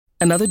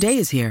Another day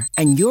is here,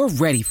 and you're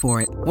ready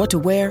for it. What to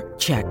wear?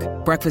 Check.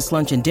 Breakfast,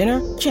 lunch, and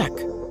dinner? Check.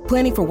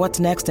 Planning for what's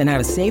next and how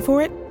to save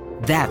for it?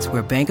 That's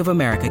where Bank of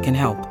America can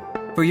help.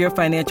 For your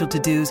financial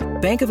to-dos,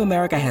 Bank of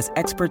America has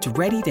experts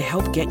ready to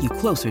help get you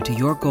closer to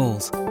your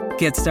goals.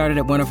 Get started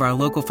at one of our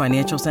local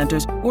financial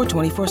centers or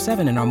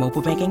 24/7 in our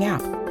mobile banking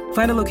app.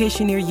 Find a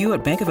location near you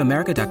at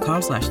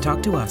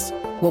bankofamerica.com/talktous.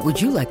 What would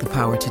you like the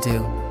power to do?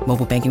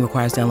 Mobile banking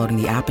requires downloading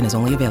the app and is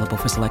only available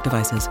for select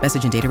devices.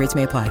 Message and data rates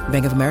may apply.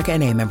 Bank of America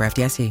N.A., member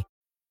FDIC.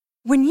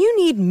 When you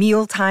need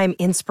mealtime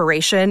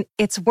inspiration,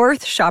 it's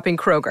worth shopping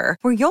Kroger,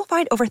 where you'll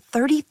find over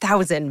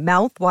 30,000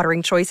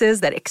 mouth-watering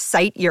choices that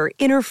excite your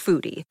inner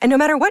foodie. And no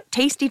matter what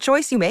tasty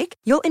choice you make,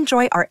 you'll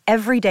enjoy our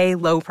everyday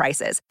low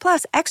prices,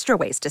 plus extra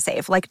ways to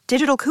save, like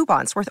digital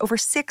coupons worth over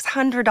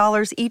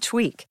 $600 each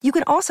week. You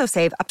can also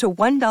save up to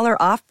 $1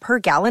 off per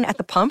gallon at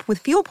the pump with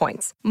fuel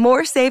points.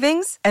 More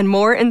savings and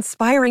more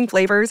inspiring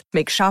flavors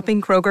make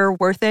shopping Kroger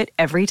worth it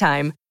every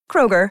time.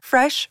 Kroger,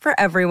 fresh for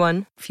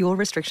everyone. Fuel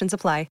restrictions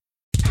apply.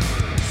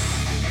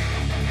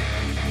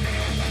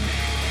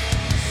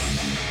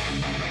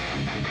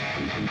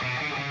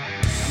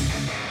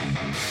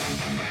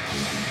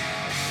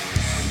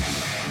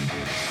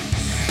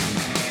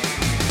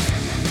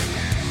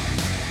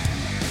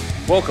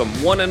 Welcome,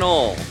 one and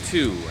all,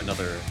 to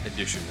another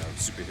edition of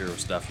Superhero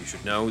Stuff You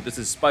Should Know. This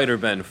is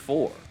Spider-Man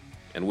 4,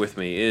 and with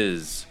me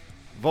is...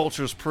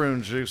 Vulture's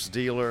Prune Juice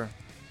Dealer,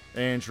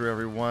 Andrew,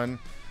 everyone.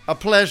 A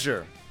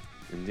pleasure.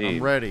 Indeed.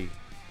 I'm ready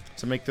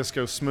to make this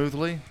go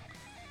smoothly,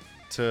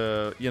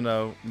 to,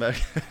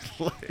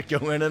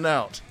 go in and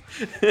out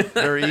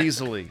very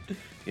easily.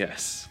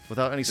 Yes.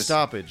 Without any Just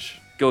stoppage.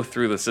 Go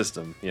through the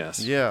system, yes.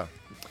 Yeah.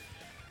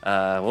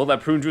 Well,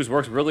 that prune juice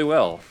works really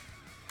well.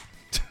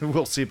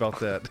 We'll see about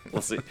that.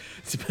 We'll see. It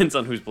depends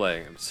on who's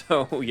playing him.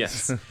 So,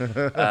 yes.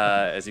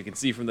 As you can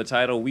see from the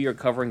title, we are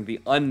covering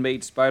the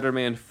Unmade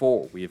Spider-Man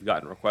 4. We have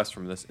gotten requests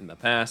from this in the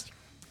past,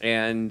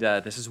 and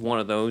this is one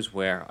of those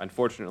where,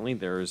 unfortunately,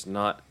 there is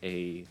not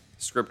a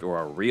script, or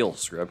a real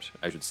script,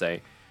 I should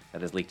say,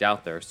 that is leaked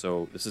out there.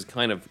 So this is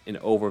kind of an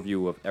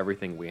overview of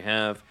everything we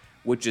have,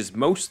 which is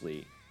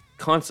mostly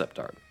concept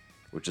art,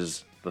 which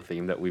is the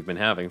theme that we've been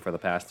having for the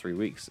past 3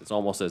 weeks. It's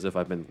almost as if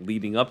I've been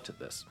leading up to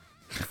this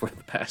for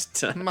the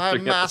past my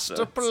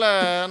master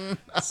plan.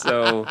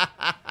 So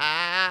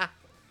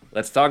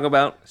let's talk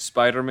about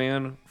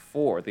Spider-Man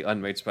 4, the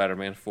Unmade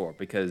Spider-Man 4,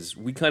 because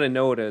we kind of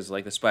know it as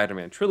like the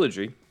Spider-Man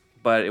trilogy,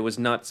 but it was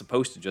not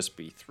supposed to just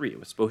be 3.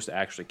 It was supposed to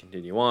actually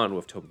continue on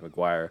with Tobey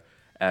Maguire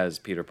as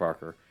Peter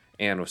Parker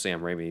and with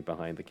Sam Raimi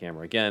behind the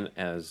camera again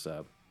as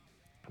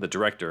the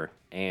director.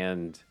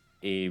 And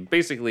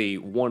basically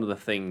one of the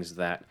things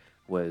that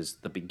was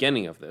the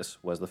beginning of this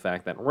was the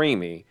fact that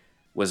Raimi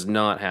was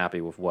not happy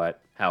with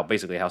how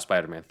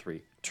Spider-Man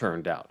 3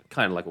 turned out.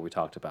 Kind of like what we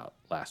talked about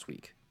last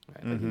week.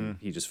 Right? Mm-hmm.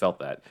 He just felt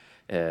that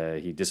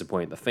he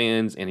disappointed the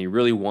fans, and he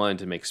really wanted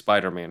to make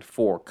Spider-Man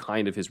 4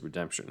 kind of his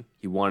redemption.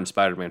 He wanted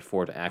Spider-Man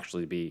 4 to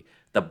actually be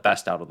the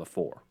best out of the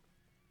 4.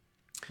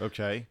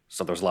 Okay.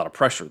 So there's a lot of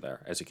pressure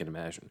there, as you can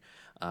imagine.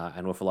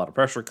 And with a lot of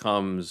pressure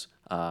comes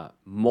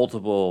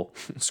multiple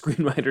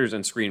screenwriters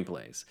and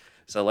screenplays.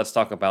 So let's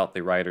talk about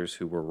the writers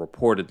who were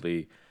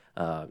reportedly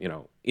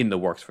in the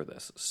works for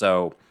this.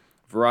 So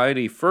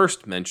Variety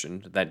first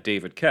mentioned that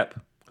David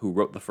Koepp, who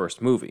wrote the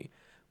first movie,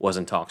 was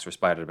in talks for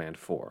Spider-Man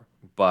 4.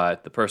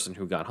 But the person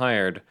who got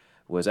hired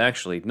was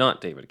actually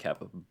not David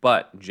Koepp,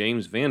 but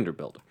James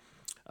Vanderbilt,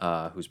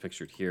 who's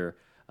pictured here.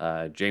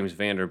 James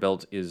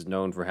Vanderbilt is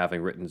known for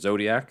having written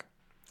Zodiac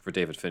for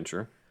David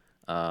Fincher,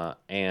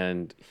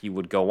 and he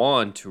would go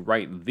on to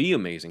write The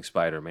Amazing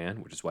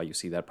Spider-Man, which is why you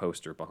see that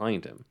poster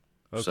behind him.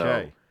 Okay.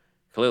 So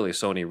clearly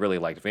Sony really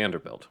liked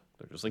Vanderbilt.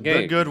 They're just like,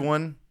 hey. The good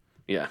one.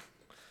 Yeah.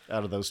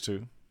 Out of those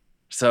two.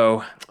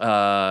 So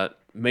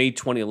May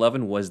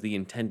 2011 was the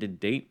intended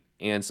date,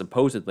 and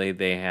supposedly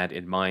they had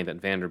in mind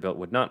that Vanderbilt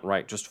would not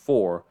write just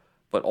 4,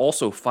 but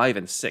also 5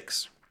 and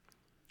 6.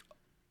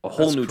 A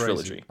whole new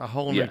trilogy. A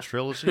whole new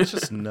trilogy? It's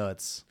just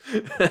nuts.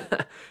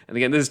 And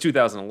again, this is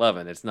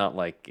 2011. It's not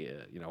like,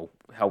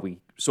 how we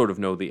sort of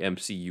know the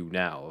MCU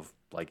now of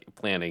like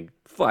planning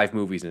 5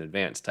 movies in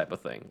advance type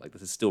of thing. Like,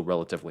 this is still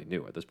relatively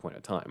new at this point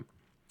in time.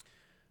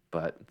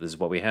 But this is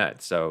what we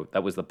had. So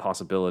that was the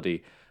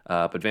possibility.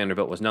 But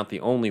Vanderbilt was not the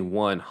only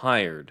one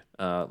hired.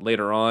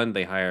 Later on,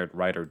 they hired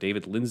writer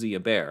David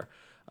Lindsay-Abaire.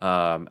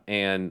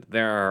 And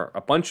there are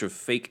a bunch of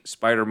fake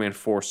Spider-Man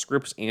 4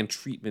 scripts and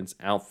treatments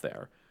out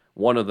there.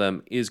 One of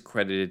them is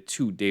credited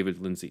to David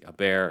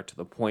Lindsay-Abaire to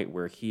the point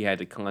where he had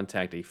to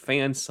contact a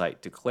fan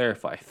site to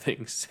clarify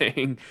things,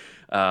 saying,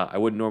 I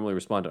wouldn't normally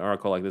respond to an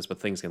article like this, but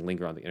things can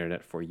linger on the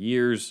internet for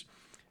years,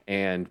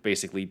 and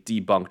basically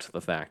debunked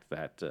the fact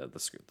that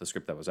the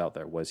script that was out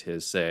there was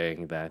his,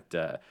 saying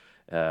that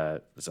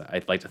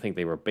I'd like to think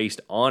they were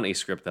based on a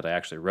script that I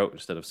actually wrote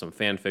instead of some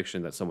fan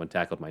fiction that someone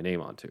tackled my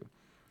name onto.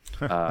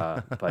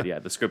 But yeah,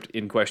 the script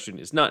in question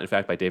is not, in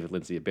fact, by David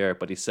Lindsay-Abaire,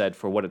 but he said,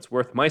 for what it's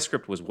worth, my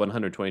script was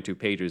 122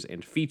 pages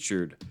and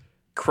featured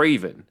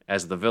Kraven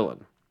as the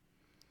villain.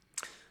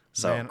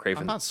 So, Man, Kraven...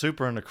 I'm not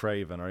super into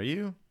Kraven, are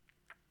you?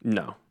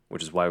 No.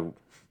 which is why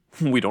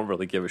we don't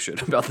really give a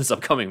shit about this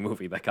upcoming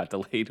movie that got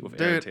delayed with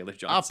Aaron Taylor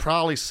Johnson. I'll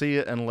probably see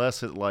it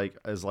unless it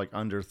is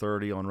under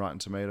 30 on Rotten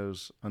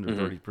Tomatoes, under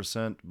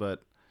 30%.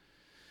 But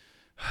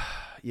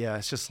yeah,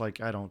 it's just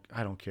like I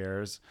don't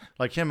care. It's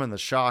like him and the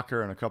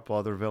Shocker and a couple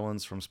other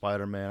villains from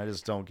Spider-Man. I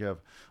just don't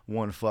give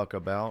one fuck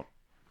about.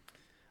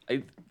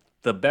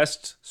 The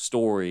best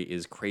story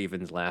is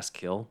Kraven's Last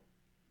Kill.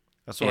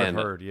 That's what I've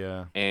heard.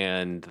 Yeah,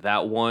 and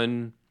that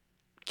one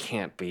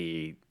can't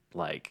be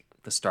like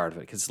the start of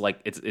it because like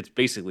it's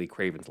basically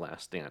Kraven's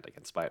last stand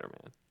against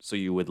Spider-Man. So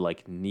you would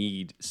like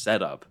need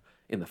setup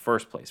in the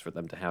first place for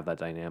them to have that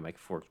dynamic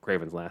for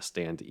Kraven's last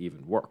stand to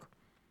even work.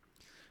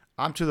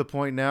 I'm to the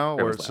point now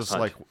where Kraven's it's just Last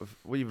like,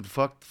 we even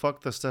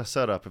fuck the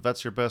setup. If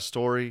that's your best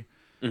story,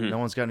 no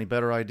one's got any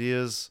better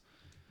ideas.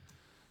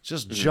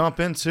 Just jump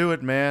into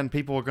it, man.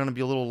 People are going to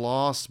be a little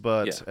lost,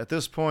 but at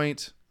this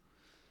point,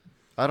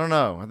 I don't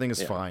know. I think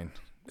it's fine.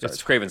 Sorry,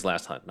 it's Kraven's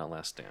Last Hunt, not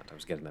Last Stand. I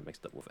was getting that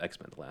mixed up with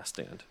X-Men: The Last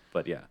Stand,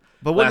 but yeah.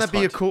 But wouldn't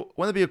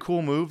that be a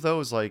cool move though?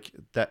 Is like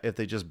that if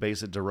they just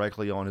base it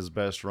directly on his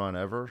best run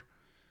ever,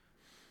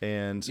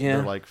 and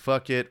they're like,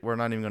 "Fuck it, we're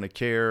not even going to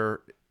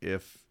care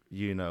if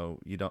you know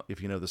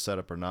the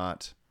setup or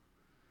not."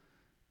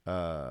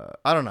 I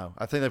don't know.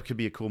 I think that could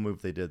be a cool move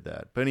if they did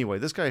that. But anyway,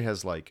 this guy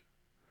has like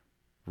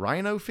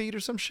rhino feet or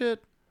some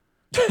shit.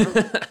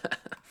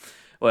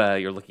 Well,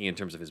 you're looking in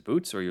terms of his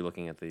boots, or you're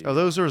looking at the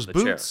those are his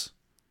boots. Chair?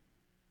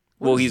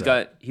 Well, he's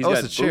got the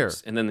boots, chair.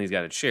 and then he's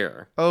got a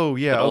chair. Oh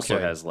yeah, it also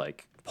has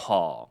like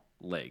paw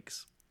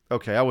legs.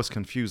 Okay, I was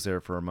confused there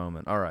for a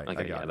moment. All right,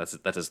 okay, I got it.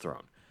 That's his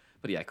throne.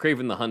 But yeah,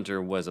 Kraven the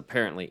Hunter was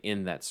apparently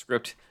in that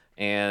script,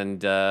 and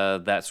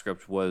that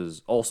script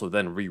was also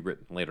then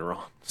rewritten later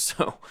on.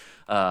 So,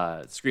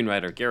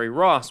 screenwriter Gary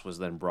Ross was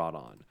then brought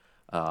on.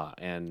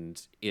 And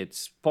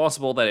it's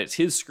possible that it's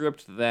his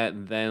script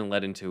that then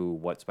led into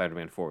what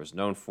Spider-Man 4 is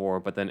known for,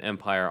 but then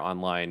Empire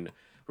Online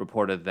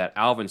reported that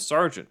Alvin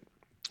Sargent,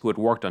 who had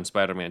worked on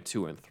Spider-Man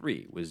 2 and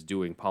 3, was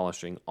doing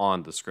polishing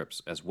on the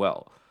scripts as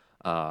well.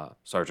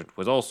 Sargent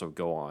would also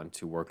go on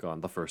to work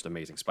on the first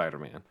Amazing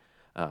Spider-Man,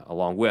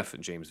 along with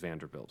James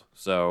Vanderbilt.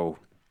 So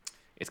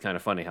it's kind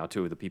of funny how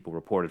two of the people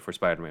reported for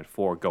Spider-Man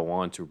 4 go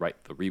on to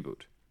write the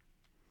reboot.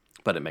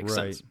 But it makes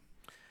sense.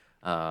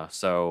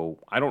 So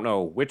I don't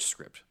know which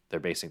script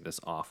they're basing this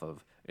off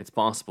of. It's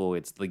possible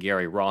it's the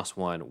Gary Ross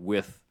one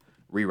with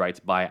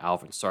rewrites by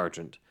Alvin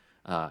Sargent,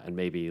 and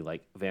maybe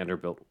like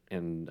Vanderbilt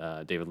and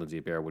David Lindsay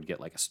Bear would get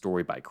like a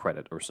story by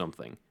credit or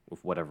something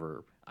with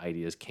whatever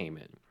ideas came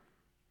in.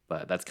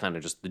 But that's kind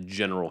of just the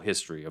general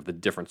history of the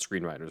different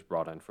screenwriters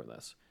brought in for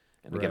this.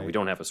 And again, we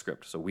don't have a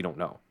script, so we don't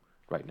know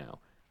right now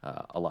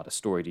a lot of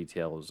story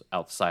details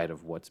outside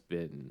of what's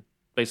been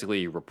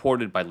basically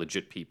reported by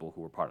legit people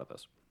who were part of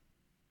this.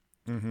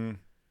 Mm-hmm.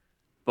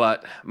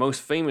 But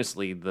most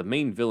famously, the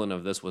main villain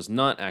of this was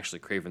not actually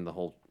Kraven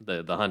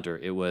the Hunter.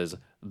 It was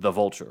the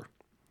Vulture,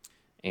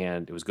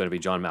 and it was going to be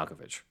John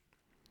Malkovich,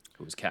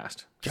 who was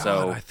cast. God,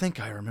 so I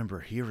think I remember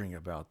hearing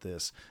about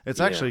this. It's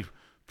actually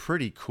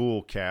pretty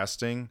cool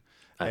casting,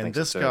 and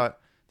this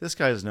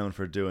guy is known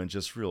for doing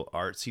just real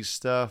artsy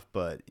stuff.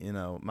 But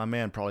my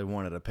man probably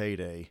wanted a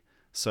payday,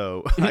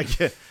 so I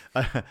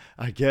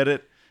get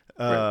it.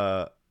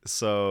 Right.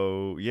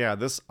 So yeah,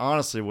 this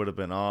honestly would have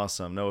been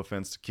awesome. No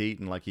offense to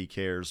Keaton, like he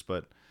cares,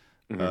 but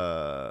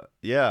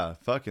yeah,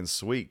 fucking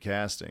sweet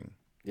casting.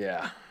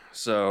 Yeah.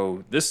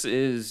 So this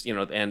is,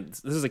 and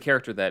this is a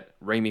character that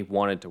Raimi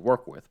wanted to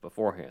work with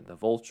beforehand. The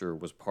Vulture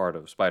was part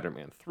of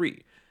Spider-Man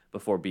 3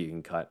 before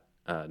being cut.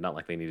 Not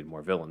like they needed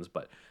more villains,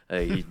 but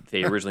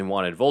they originally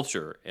wanted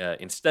Vulture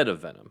instead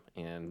of Venom,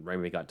 and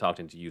Raimi got talked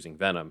into using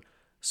Venom.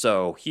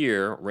 So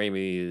here,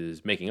 Raimi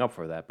is making up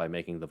for that by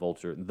making the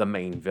Vulture the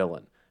main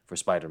villain for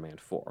Spider-Man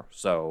 4.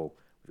 So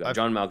we've got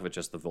John Malkovich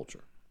as the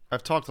Vulture.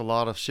 I've talked a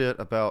lot of shit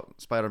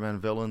about Spider-Man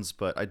villains,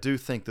 but I do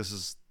think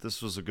this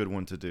was a good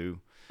one to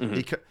do.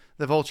 Mm-hmm.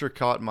 The Vulture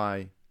caught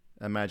my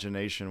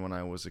imagination when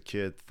I was a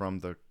kid from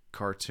the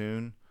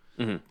cartoon.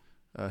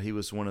 Mm-hmm. He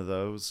was one of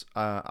those.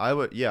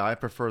 I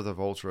prefer the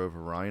Vulture over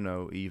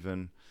Rhino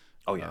even.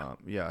 Oh yeah,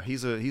 yeah.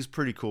 He's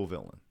pretty cool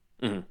villain.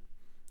 Mm-hmm.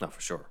 No,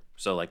 for sure.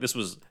 So like this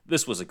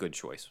was a good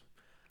choice,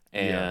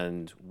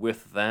 and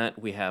with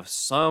that we have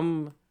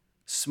some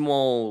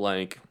small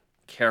like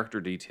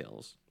character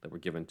details that were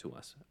given to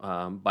us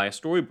by a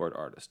storyboard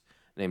artist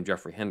named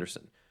Jeffrey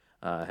Henderson.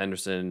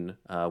 Henderson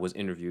was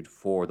interviewed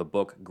for the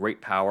book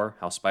Great Power: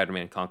 How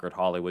Spider-Man Conquered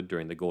Hollywood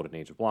During the Golden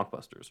Age of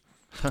Blockbusters.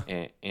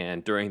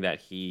 and during that,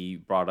 he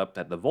brought up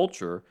that the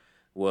Vulture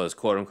was,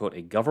 quote-unquote,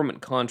 a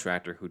government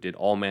contractor who did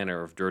all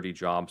manner of dirty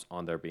jobs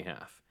on their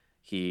behalf.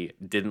 He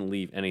didn't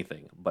leave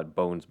anything but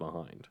bones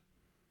behind.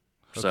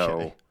 Okay.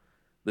 So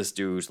this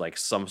dude's like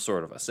some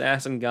sort of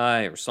assassin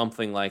guy or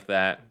something like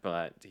that,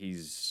 but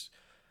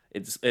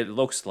it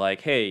looks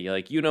like, hey,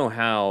 like,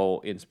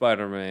 how in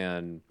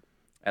Spider-Man,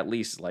 at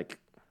least like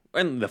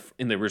in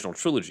the original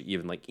trilogy,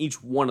 even like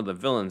each one of the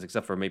villains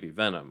except for maybe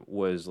Venom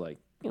was like,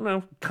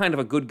 kind of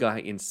a good guy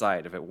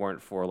inside if it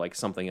weren't for like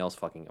something else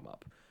fucking him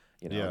up.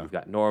 You've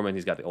got Norman,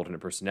 he's got the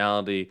alternate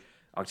personality.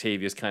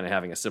 Octavia's kind of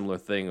having a similar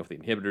thing with the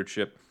inhibitor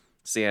chip.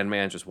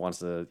 Sandman just wants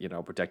to,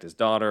 protect his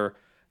daughter.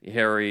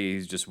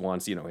 Harry just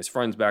wants, his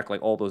friends back,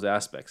 like all those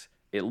aspects.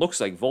 It looks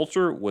like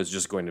Vulture was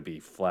just going to be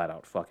flat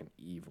out fucking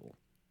evil.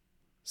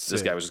 Sick.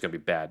 This guy was just going to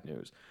be bad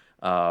news.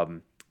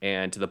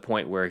 And to the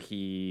point where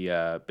he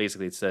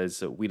basically it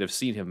says we'd have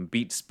seen him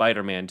beat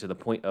Spider-Man to the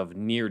point of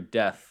near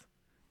death,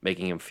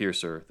 making him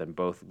fiercer than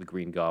both the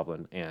Green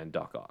Goblin and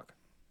Doc Ock.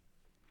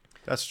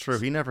 That's true.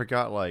 He never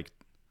got like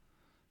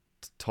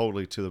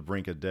totally to the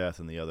brink of death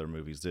in the other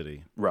movies, did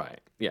he?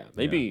 Right. Yeah.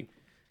 Maybe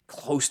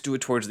close to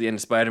it towards the end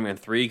of Spider-Man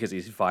 3 because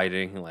he's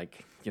fighting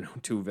like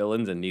two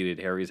villains and needed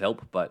Harry's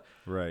help. But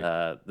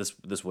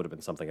this would have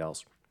been something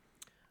else.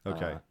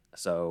 Okay.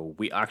 So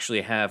we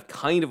actually have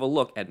kind of a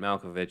look at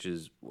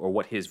Malkovich's, or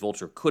what his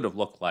Vulture could have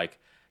looked like.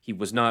 He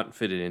was not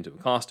fitted into a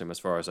costume, as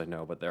far as I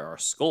know, but there are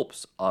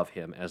sculpts of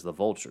him as the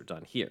Vulture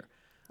done here.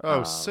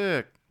 Oh,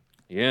 sick.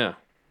 Yeah.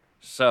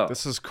 So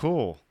this is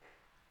cool.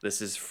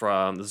 This is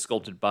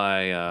sculpted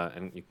by,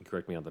 and you can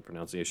correct me on the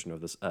pronunciation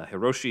of this,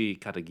 Hiroshi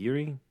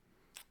Katagiri.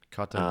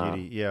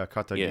 Katagiri.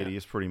 Katagiri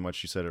is pretty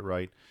much, you said it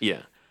right.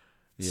 Yeah.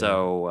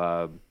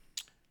 So,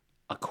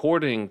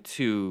 according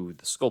to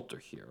the sculptor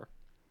here,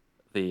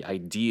 the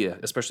idea,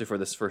 especially for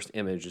this first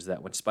image, is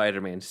that when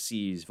Spider-Man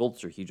sees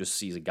Vulture, he just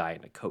sees a guy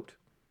in a coat.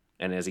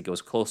 And as he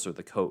goes closer,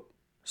 the coat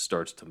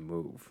starts to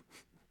move.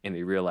 And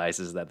he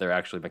realizes that they're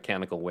actually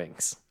mechanical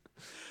wings.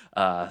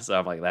 So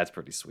I'm like, that's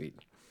pretty sweet.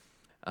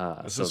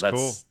 This is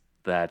cool.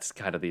 That's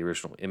kind of the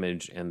original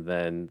image. And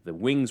then the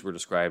wings were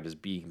described as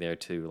being there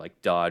to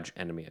like dodge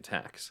enemy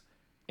attacks.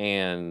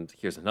 And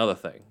here's another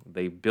thing.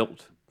 They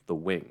built the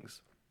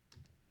wings.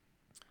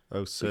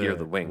 Oh, sick. Here are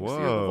the wings. Whoa.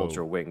 Here are the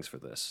Vulture wings for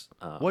this.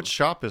 What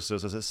shop is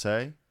this? Does it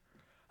say?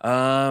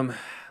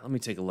 Let me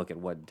take a look at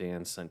what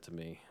Dan sent to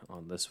me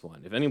on this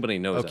one. If anybody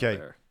knows out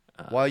there.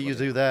 While you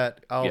do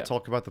that, I'll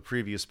talk about the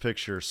previous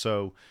picture.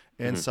 So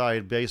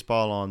inside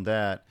baseball on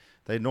that,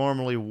 they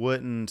normally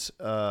wouldn't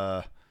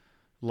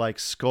like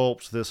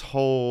sculpt this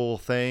whole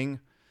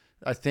thing.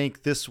 I think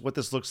what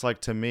this looks like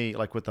to me,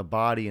 like with the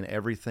body and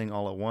everything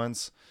all at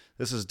once,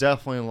 this is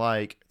definitely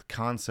like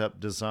concept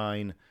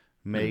design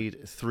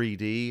made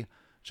 3D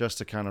just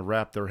to kind of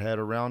wrap their head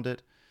around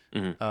it.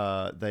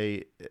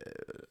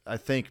 I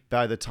think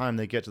by the time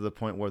they get to the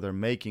point where they're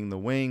making the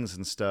wings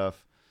and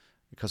stuff,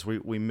 because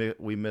we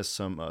missed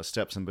some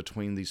steps in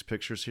between these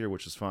pictures here,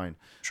 which is fine.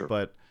 Sure.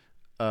 But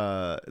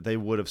they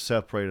would have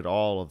separated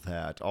all of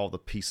that, all the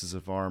pieces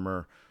of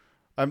armor.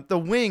 The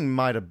wing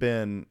might have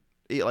been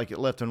like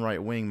left and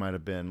right wing might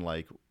have been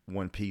like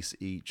one piece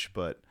each,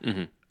 but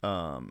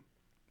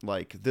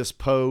like this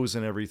pose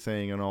and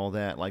everything and all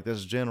that, like this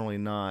is generally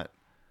not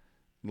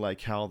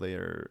like how they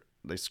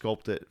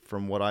sculpt it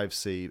from what I've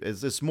seen.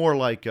 It's more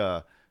like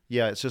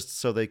it's just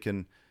so they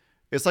can.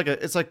 It's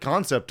like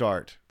concept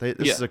art.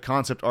 This is a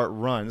concept art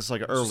run. This is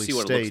like an early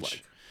stage.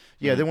 Like.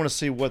 Yeah, they want to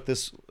see what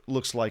this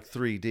looks like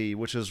 3D,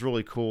 which is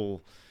really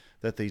cool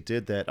that they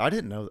did that. I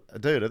didn't know,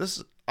 dude.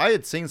 I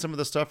had seen some of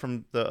the stuff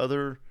from the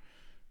other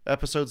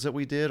episodes that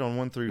we did on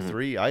 1 through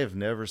 3. I have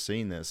never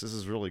seen this. This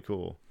is really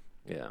cool.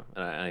 Yeah,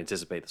 and I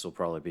anticipate this will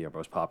probably be our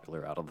most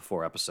popular out of the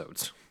 4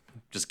 episodes,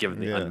 just given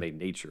the unmade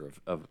nature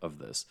of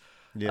this.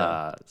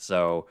 Yeah.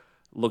 So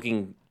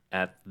looking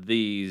at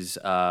these,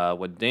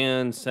 what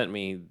Dan sent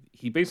me,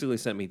 he basically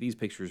sent me these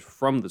pictures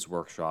from this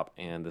workshop,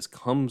 and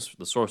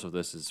the source of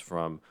this is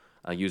from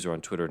a user on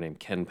Twitter named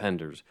Ken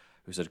Penders,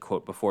 who said,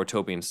 quote, before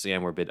Tobey and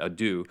Sam were bid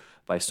adieu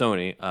by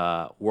Sony,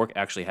 work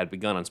actually had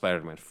begun on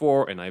Spider-Man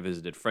 4, and I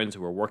visited friends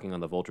who were working on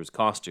the Vulture's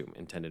costume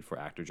intended for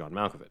actor John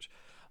Malkovich.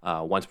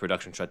 Once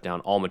production shut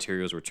down, all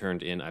materials were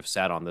turned in. I've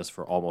sat on this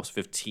for almost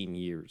 15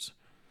 years.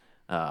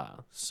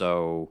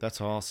 So that's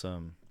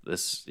awesome.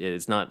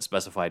 It's not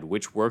specified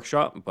which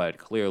workshop, but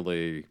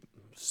clearly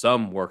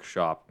some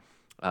workshop.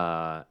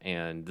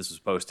 And this was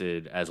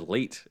posted as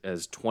late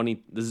as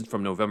this is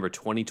from November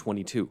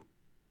 2022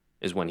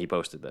 is when he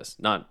posted this.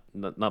 Not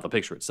the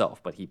picture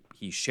itself, but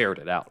he shared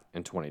it out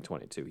in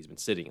 2022. He's been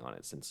sitting on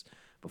it since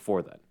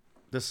before then.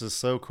 This is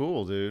so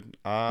cool, dude.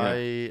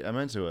 I am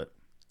into it.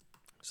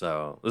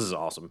 So this is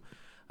awesome.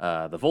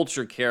 The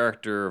Vulture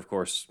character, of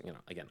course,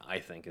 again, I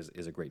think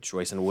is a great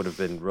choice, and it would have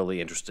been really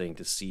interesting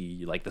to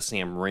see like the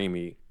Sam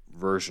Raimi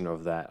version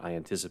of that. I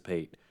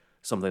anticipate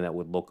something that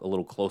would look a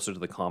little closer to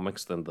the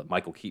comics than the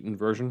Michael Keaton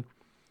version.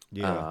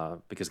 Yeah.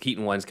 Because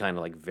Keaton one's kind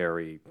of like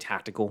very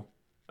tactical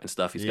and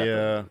stuff. He's got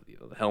the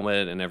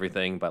helmet and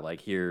everything, but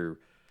like here,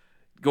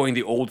 going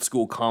the old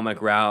school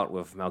comic route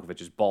with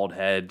Malkovich's bald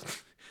head.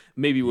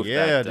 Maybe with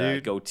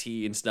that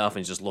goatee and stuff, and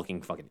he's just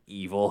looking fucking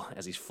evil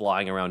as he's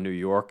flying around New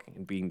York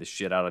and beating the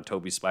shit out of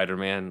Tobey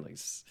Spider-Man. Like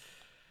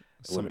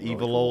some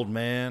evil old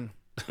man,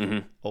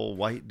 old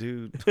white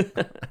dude.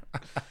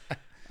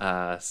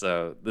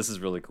 So this is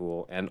really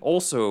cool. And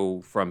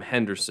also from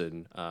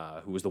Henderson,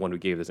 who was the one who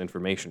gave this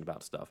information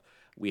about stuff,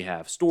 we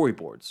have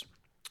storyboards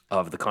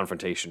of the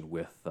confrontation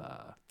with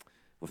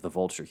the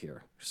Vulture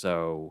here.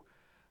 So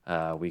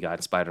we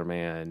got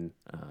Spider-Man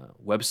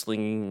web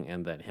slinging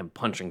and then him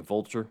punching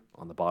Vulture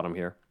on the bottom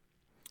here.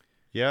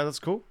 Yeah, that's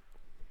cool.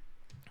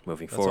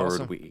 Moving That's forward,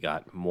 awesome. we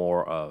got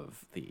more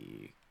of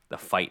the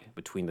fight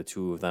between the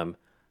two of them.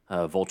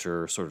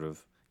 Vulture sort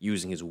of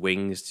using his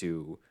wings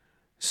to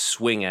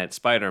swing at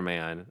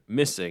Spider-Man,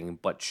 missing,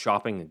 but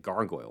chopping a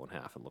gargoyle in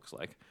half, it looks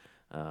like,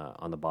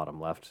 on the bottom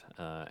left.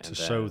 To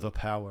show the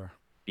power.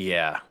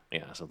 Yeah,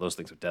 so those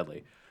things are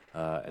deadly.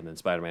 And then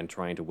Spider-Man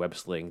trying to web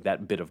sling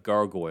that bit of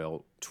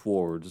gargoyle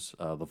towards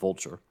the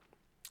Vulture.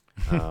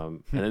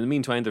 And in the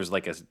meantime, there's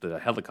like the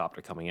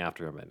helicopter coming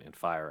after him and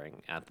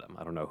firing at them.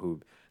 I don't know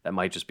who. That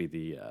might just be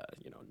the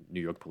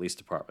New York Police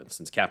Department,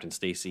 since Captain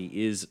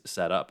Stacy is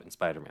set up in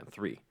Spider-Man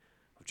 3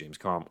 of James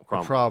Cromwell.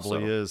 It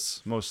probably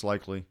is, most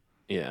likely.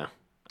 Yeah.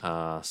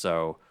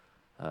 So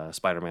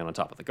Spider-Man on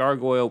top of the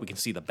gargoyle. We can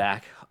see the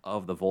back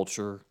of the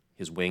Vulture,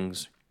 his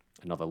wings.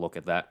 Another look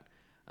at that,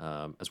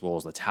 as well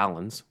as the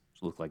talons,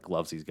 which look like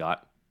gloves he's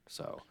got.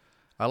 So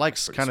I like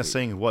kind of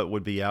seeing what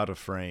would be out of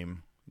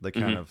frame. They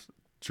kind of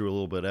drew a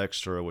little bit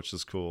extra, which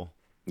is cool.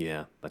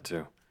 Yeah, that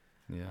too.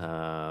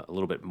 Yeah. A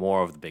little bit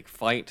more of the big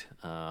fight.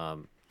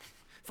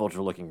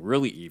 Vulture looking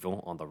really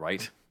evil on the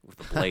right with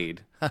the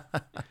blade.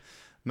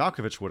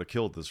 Malkovich would have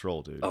killed this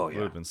role, dude. Oh, It yeah.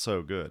 would have been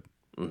so good.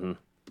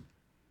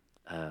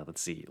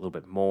 Let's see, a little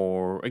bit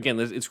more. Again,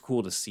 it's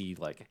cool to see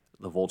like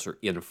the Vulture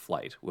in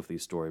flight with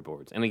these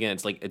storyboards. And again,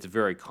 it's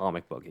very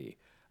comic booky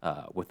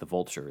with the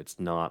Vulture. It's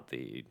not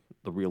the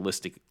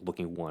realistic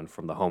looking one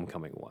from the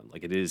Homecoming one.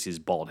 Like it is his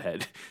bald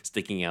head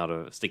sticking out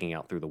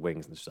through the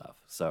wings and stuff.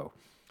 So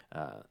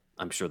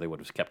I'm sure they would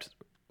have kept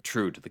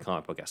true to the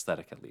comic book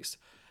aesthetic at least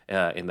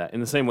in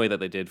the same way that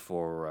they did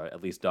for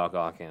at least Doc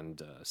Ock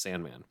and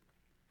Sandman.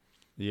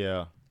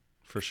 Yeah,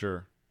 for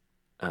sure.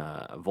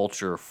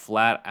 Vulture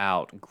flat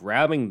out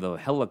grabbing the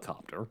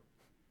helicopter,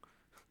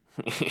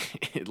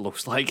 it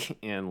looks like,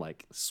 and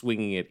like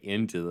swinging it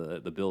into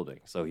the building.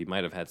 So he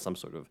might have had some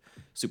sort of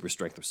super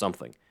strength or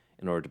something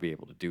in order to be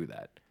able to do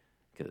that,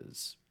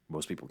 because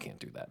most people can't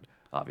do that,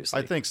 obviously.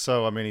 I think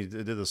so. I mean, he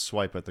did a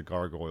swipe at the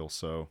gargoyle,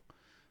 so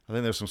I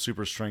think there's some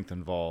super strength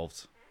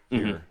involved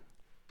here.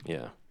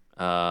 Yeah.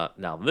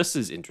 Now, this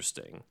is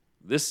interesting.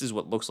 This is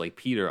what looks like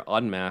Peter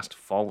unmasked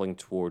falling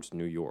towards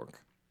New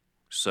York.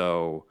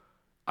 So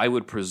I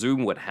would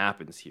presume what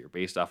happens here,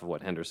 based off of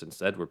what Henderson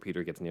said, where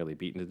Peter gets nearly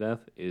beaten to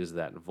death, is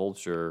that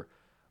Vulture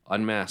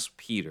unmasks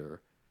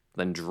Peter,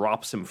 then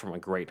drops him from a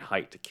great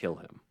height to kill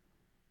him.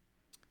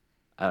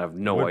 I have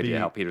no idea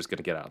how Peter's going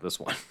to get out of this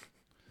one.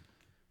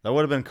 That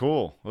would have been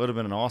cool. It would have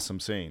been an awesome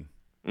scene.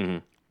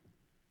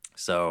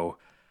 So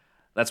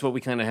that's what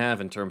we kind of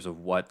have in terms of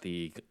what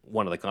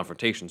one of the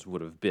confrontations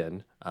would have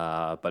been.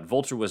 But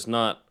Vulture was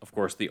not, of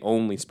course, the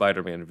only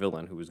Spider-Man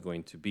villain who was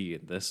going to be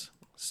in this.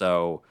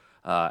 So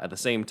at the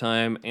same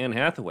time, Anne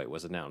Hathaway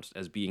was announced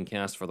as being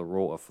cast for the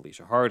role of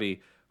Felicia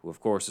Hardy, who, of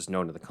course, is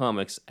known in the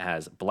comics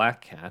as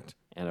Black Cat.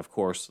 And, of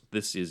course,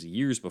 this is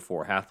years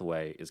before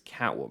Hathaway is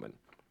Catwoman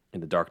in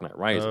The Dark Knight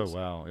Rises. Oh,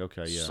 wow.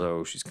 Okay, yeah.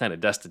 So she's kind of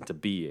destined to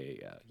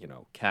be a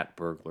cat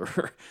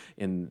burglar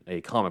in a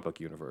comic book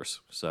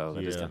universe. So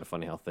that is kind of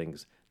funny how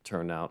things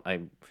turn out.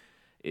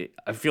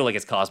 I feel like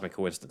it's cosmic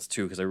coincidence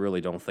too, because I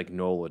really don't think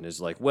Nolan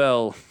is like,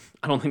 well,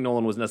 I don't think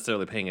Nolan was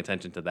necessarily paying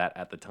attention to that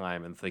at the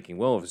time and thinking,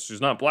 well, if she's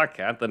not Black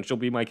Cat, then she'll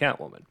be my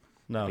Catwoman.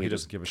 No, he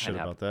doesn't give a shit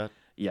about that.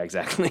 Yeah,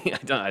 exactly.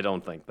 I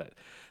don't think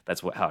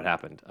that's how it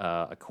happened.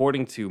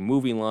 According to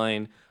Movie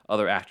Line,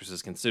 other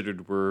actresses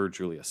considered were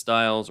Julia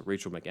Stiles,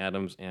 Rachel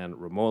McAdams, and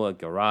Romola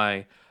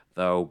Garai,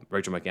 though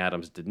Rachel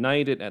McAdams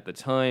denied it at the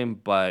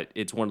time, but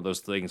it's one of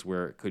those things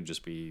where it could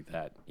just be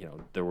that,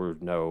 there were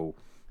no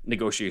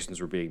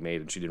negotiations were being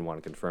made and she didn't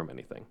want to confirm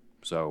anything.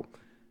 So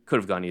could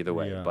have gone either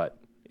way, but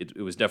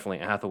it was definitely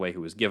Hathaway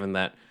who was given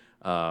that.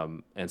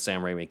 And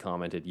Sam Raimi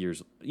commented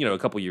a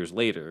couple years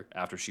later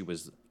after she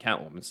was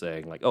Catwoman,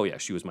 saying like, oh yeah,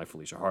 she was my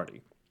Felicia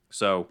Hardy.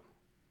 So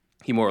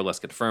he more or less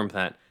confirmed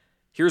that.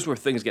 Here's where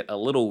things get a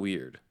little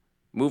weird.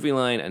 Movie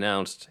Line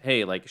announced,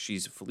 hey, like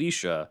she's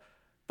Felicia,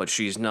 but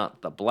she's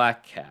not the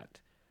Black Cat.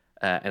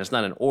 And it's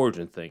not an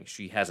origin thing.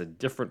 She has a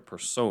different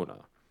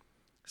persona.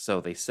 So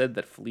they said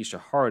that Felicia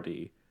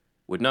Hardy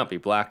would not be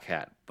Black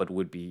Cat, but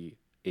would be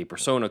a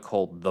persona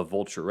called the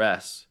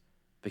Vulturess,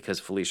 because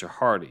Felicia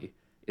Hardy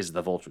is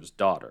the Vulture's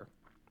daughter.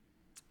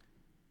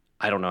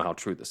 I don't know how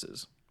true this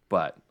is,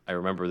 but I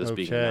remember this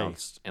being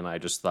announced, and I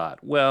just thought,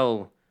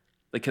 well,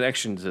 the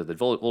connection to the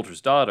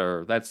Vulture's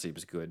daughter, that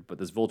seems good, but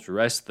this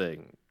Vulturess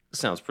thing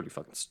sounds pretty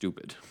fucking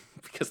stupid,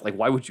 because, like,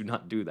 why would you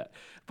not do that?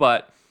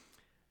 But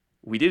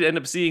we did end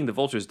up seeing the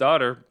Vulture's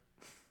daughter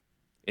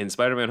in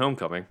Spider-Man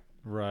Homecoming.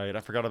 Right, I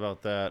forgot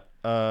about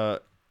that.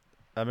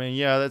 I mean,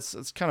 yeah,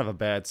 that's kind of a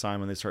bad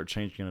sign when they start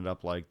changing it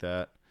up like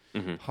that.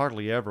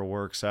 Hardly ever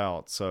works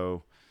out,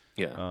 so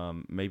yeah,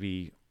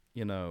 maybe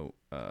they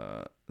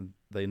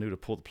knew to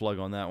pull the plug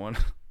on that one.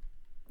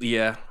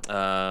 Yeah,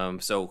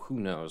 so who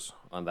knows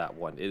on that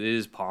one? It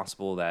is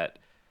possible that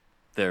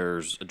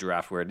there's a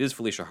draft where it is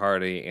Felicia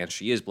Hardy and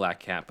she is Black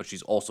Cat, but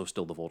she's also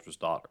still the Vulture's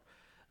daughter,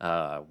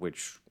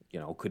 which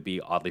could be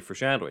oddly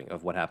foreshadowing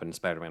of what happened in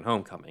Spider-Man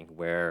Homecoming,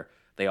 where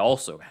they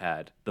also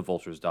had the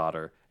Vulture's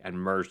daughter and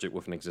merged it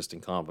with an existing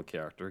comic book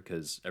character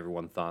because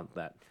everyone thought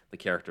that the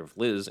character of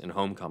Liz in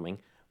Homecoming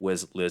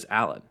was Liz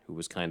Allen, who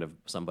was kind of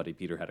somebody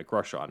Peter had a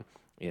crush on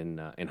in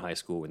high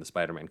school in the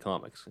Spider-Man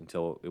comics,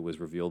 until it was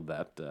revealed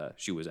that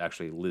she was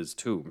actually Liz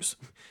Toombs,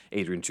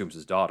 Adrian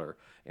Toombs' daughter,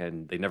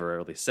 and they never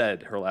really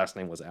said her last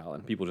name was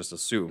Allen. People just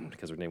assumed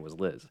because her name was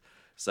Liz.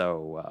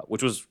 So,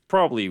 which was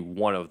probably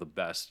one of the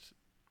best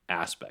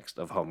aspects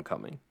of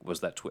Homecoming, was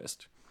that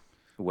twist.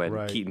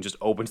 When Keaton just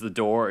opens the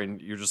door and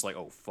you're just like,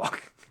 oh,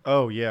 fuck.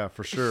 Oh, yeah,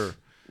 for sure.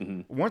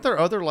 Weren't there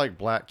other, like,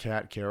 Black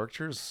Cat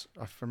characters?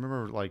 I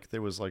remember, like,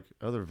 there was, like,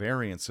 other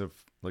variants of,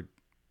 like,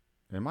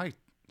 am I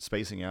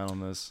spacing out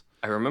on this?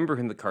 I remember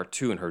in the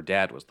cartoon, her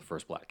dad was the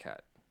first Black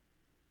Cat.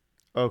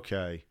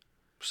 Okay.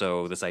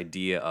 So this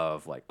idea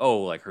of, like,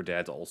 oh, like, her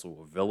dad's also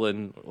a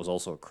villain, was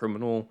also a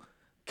criminal,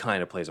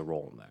 kind of plays a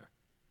role in there.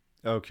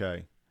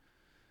 Okay.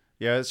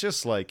 Yeah, it's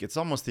just, like, it's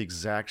almost the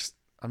exact...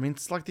 I mean,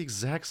 it's like the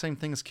exact same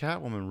thing as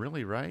Catwoman,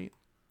 really, right?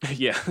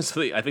 Yeah,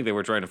 so I think they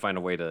were trying to find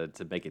a way to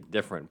make it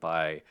different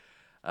by,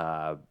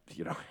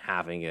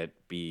 having it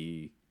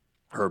be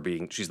her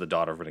being, she's the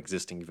daughter of an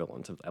existing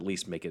villain, to at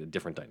least make it a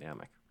different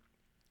dynamic.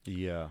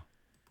 Yeah.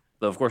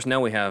 Though, of course,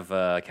 now we have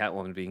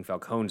Catwoman being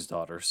Falcone's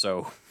daughter,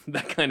 so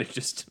that kind of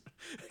just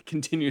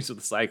continues with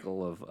the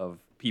cycle of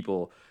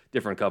people,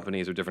 different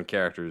companies or different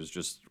characters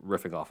just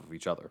riffing off of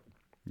each other.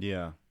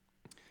 Yeah.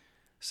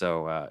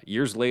 So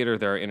years later,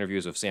 there are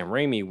interviews of Sam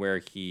Raimi where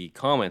he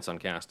comments on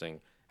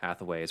casting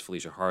Hathaway as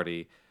Felicia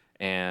Hardy,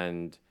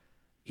 and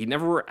he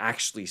never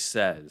actually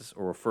says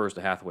or refers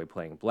to Hathaway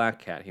playing Black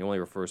Cat. He only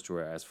refers to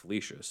her as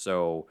Felicia.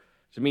 So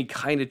to me,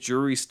 kind of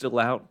jury's still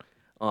out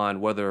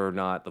on whether or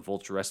not the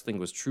Vulturess thing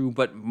was true,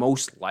 but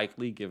most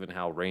likely, given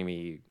how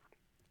Raimi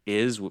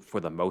is for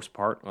the most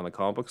part on the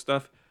comic book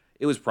stuff,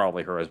 it was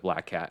probably her as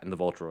Black Cat, and the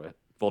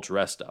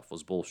Vulturess stuff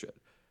was bullshit.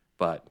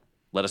 But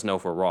let us know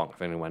if we're wrong,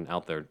 if anyone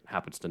out there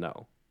happens to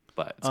know.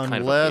 But it's kind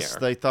of unless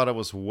they thought it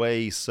was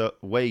way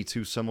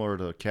too similar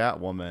to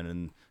Catwoman,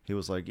 and he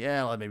was like,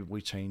 "Yeah, well, maybe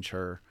we change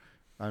her."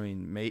 I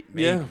mean, maybe.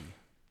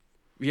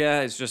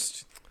 Yeah. It's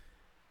just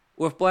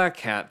with Black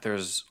Cat,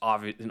 there's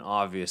an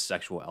obvious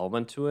sexual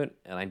element to it,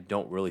 and I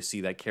don't really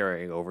see that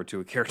carrying over to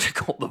a character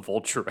called the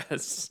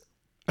Vulturess.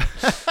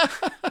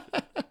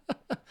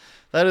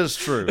 That is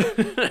true.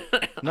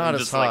 Not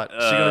as hot.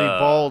 Like, she gonna be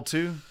bald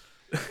too?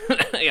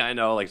 Yeah, I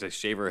know. Like, they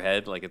shave her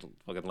head like it's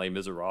fucking Les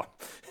Miserables,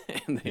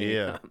 and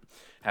they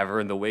have her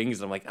in the wings.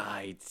 And I'm like,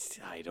 I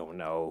don't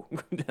know.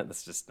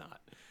 That's just not.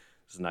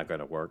 This is not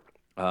going to work.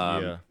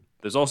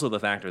 There's also the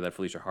factor that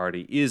Felicia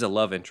Hardy is a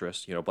love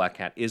interest. You know, Black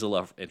Cat is a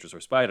love interest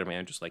for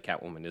Spider-Man, just like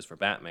Catwoman is for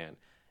Batman.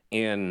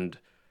 And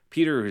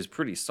Peter is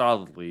pretty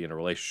solidly in a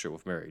relationship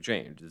with Mary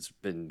Jane. It's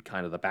been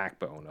kind of the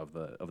backbone of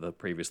the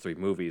previous three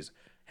movies.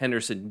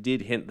 Henderson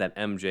did hint that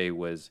MJ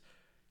was,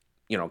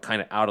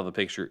 kind of out of the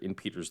picture in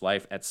Peter's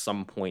life at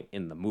some point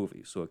in the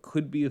movie. So it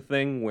could be a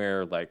thing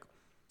where, like,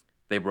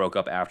 they broke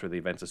up after the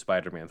events of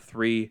Spider-Man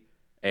 3,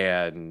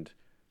 and,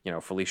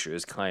 Felicia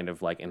is kind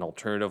of like an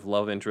alternative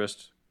love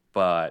interest,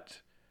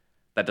 but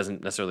that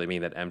doesn't necessarily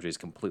mean that MJ is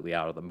completely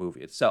out of the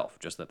movie itself,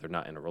 just that they're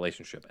not in a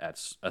relationship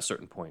at a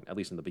certain point, at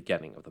least in the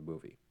beginning of the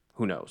movie.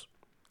 Who knows?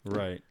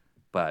 Right.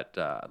 But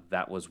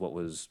that was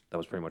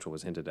pretty much what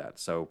was hinted at.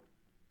 So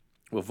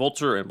with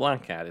Vulture and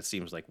Black Cat, it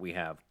seems like we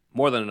have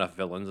more than enough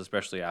villains,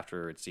 especially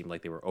after it seemed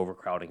like they were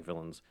overcrowding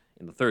villains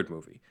in the third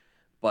movie.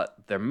 But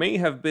there may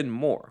have been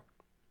more,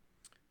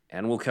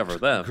 and we'll cover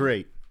them.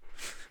 Great.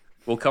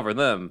 We'll cover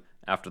them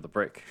after the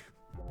break.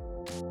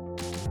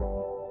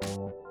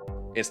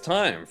 It's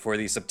time for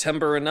the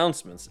September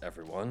announcements,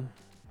 everyone.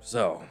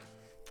 So,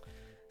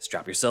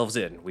 strap yourselves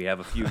in. We have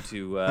a few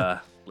to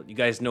let you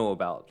guys know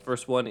about.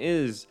 First one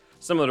is,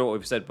 similar to what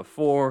we've said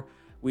before,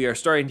 we are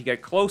starting to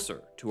get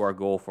closer to our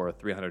goal for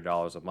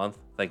 $300 a month.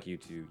 Thank you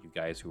to you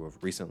guys who have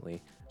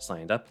recently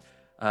signed up.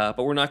 But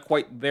we're not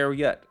quite there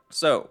yet.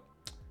 So,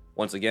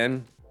 once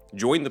again,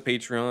 join the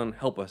Patreon,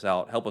 help us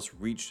out, help us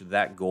reach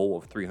that goal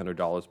of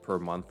 $300 per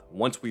month.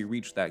 Once we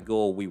reach that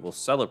goal, we will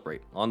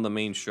celebrate on the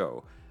main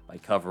show by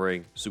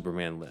covering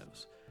Superman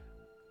Lives.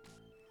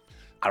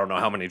 I don't know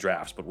how many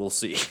drafts, but we'll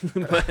see.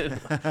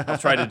 But I'll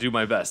try to do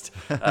my best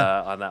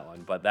on that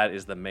one. But that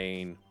is the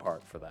main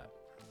part for that.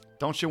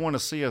 Don't you want to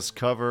see us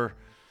cover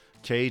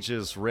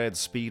Cage's red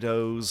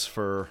Speedos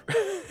for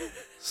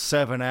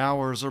 7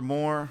 hours or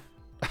more?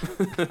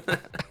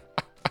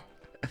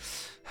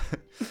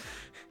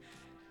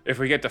 If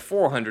we get to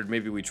 400,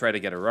 maybe we try to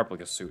get a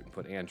replica suit and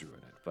put Andrew in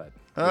it. But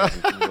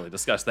we haven't really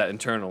discussed that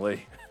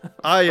internally.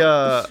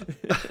 That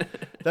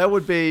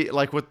would be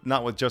like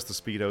not with just the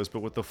Speedos,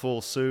 but with the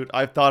full suit.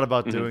 I've thought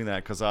about doing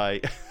that because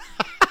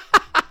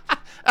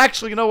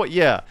actually, you know what?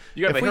 Yeah,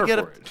 you got the hair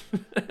for it.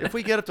 If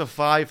we get up to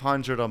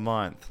 500 a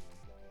month,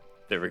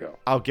 there we go.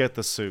 I'll get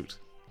the suit.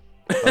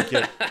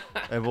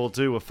 And we'll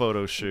do a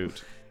photo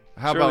shoot.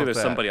 How Surely about there's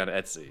that? somebody on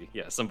Etsy.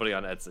 Yeah, somebody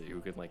on Etsy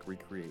who can like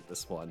recreate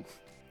this one.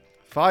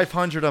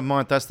 500 a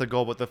month, that's the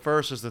goal, but the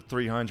first is the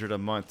 300 a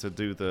month to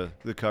do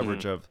the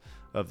coverage of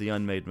the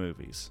Unmade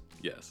movies.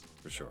 Yes,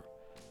 for sure.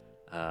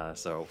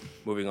 So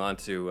moving on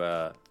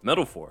to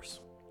Metal Force.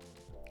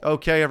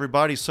 Okay,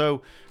 everybody.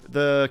 So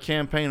the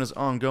campaign is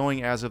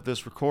ongoing as of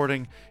this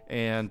recording,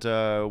 and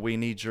we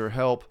need your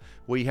help.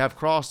 We have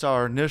crossed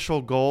our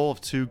initial goal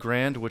of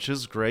 $2,000, which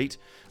is great,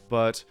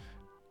 but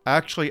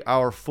actually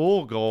our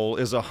full goal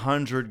is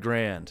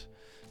 $100,000.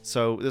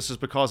 So this is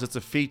because it's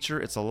a feature.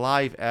 It's a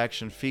live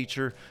action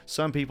feature.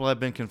 Some people have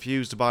been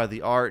confused by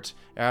the art.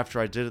 After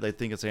I did it, they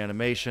think it's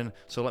animation.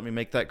 So let me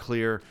make that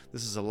clear.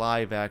 This is a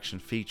live action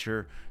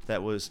feature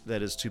that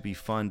is to be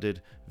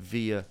funded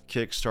via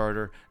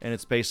Kickstarter, and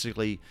it's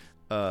basically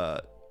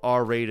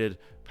R-rated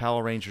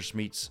Power Rangers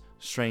meets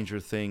Stranger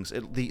Things.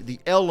 The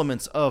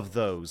elements of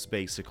those,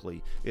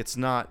 basically. It's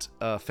not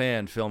a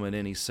fan film in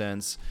any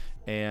sense,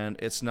 and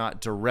it's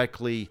not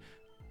directly.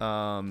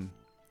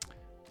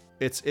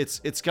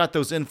 It's got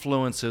those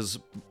influences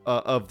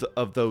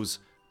of those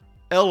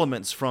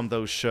elements from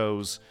those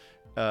shows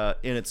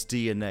in its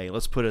DNA.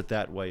 Let's put it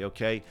that way,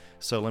 okay?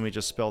 So let me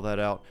just spell that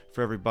out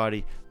for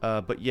everybody.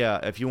 But yeah,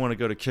 if you want to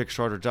go to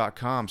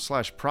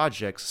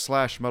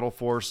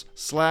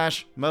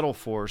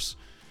kickstarter.com/projects/metalforce/metalforce,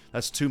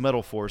 that's 2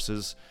 Metal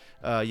Forces,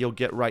 you'll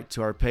get right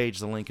to our page.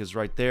 The link is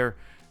right there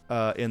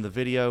in the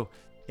video.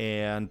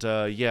 And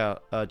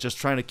just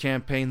trying to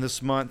campaign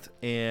this month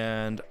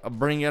and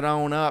bring it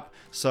on up.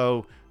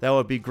 So that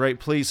would be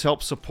great. Please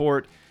help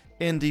support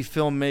indie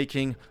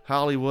filmmaking.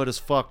 Hollywood has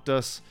fucked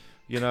us.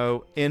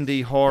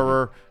 Indie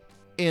horror,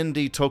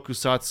 indie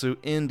tokusatsu,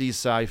 indie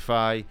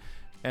sci-fi,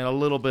 and a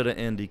little bit of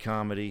indie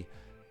comedy.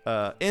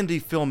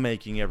 Indie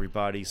filmmaking,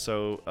 everybody.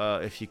 So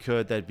if you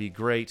could, that'd be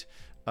great.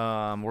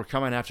 We're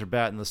coming after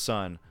Bat in the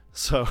Sun.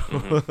 So,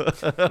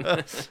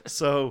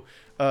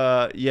 and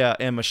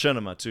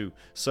Machinima too.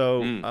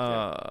 So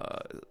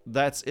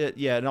that's it.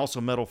 Yeah, and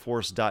also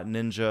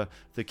metalforce.ninja.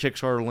 The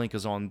Kickstarter link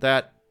is on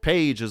that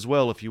page as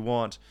well if you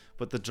want,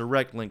 but the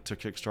direct link to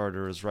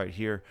Kickstarter is right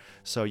here.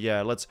 So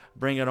yeah, let's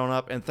bring it on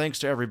up. And thanks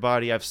to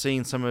everybody. I've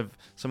seen some of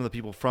the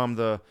people from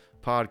the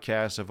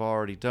podcast have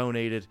already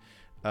donated.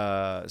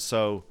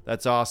 So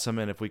that's awesome.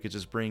 And if we could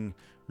just bring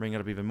it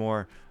up even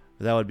more,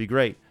 that would be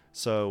great.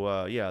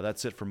 So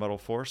that's it for Metal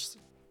Force.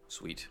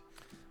 Sweet.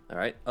 All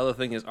right. Other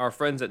thing is, our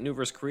friends at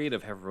Nuverse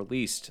Creative have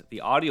released the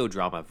audio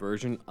drama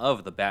version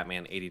of the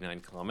Batman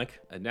 '89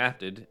 comic,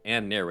 adapted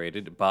and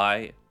narrated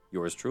by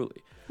yours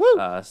truly.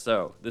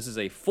 So this is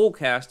a full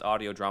cast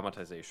audio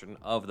dramatization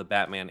of the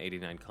Batman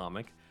 '89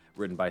 comic,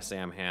 written by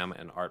Sam Hamm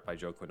and art by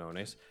Joe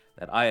Quinones,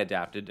 that I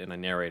adapted and I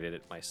narrated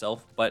it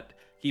myself. But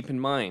keep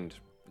in mind,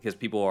 because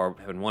people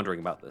have been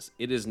wondering about this,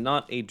 it is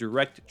not a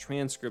direct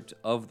transcript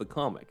of the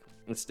comic.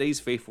 It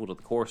stays faithful to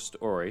the core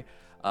story,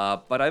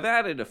 but I've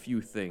added a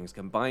few things,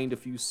 combined a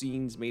few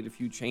scenes, made a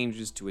few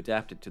changes to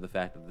adapt it to the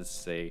fact that this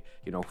is a,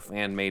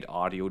 fan-made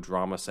audio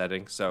drama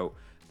setting. So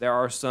there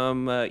are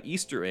some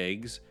Easter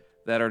eggs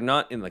that are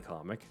not in the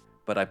comic,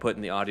 but I put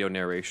in the audio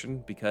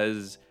narration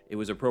because it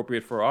was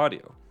appropriate for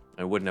audio.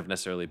 And it wouldn't have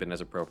necessarily been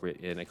as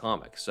appropriate in a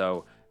comic.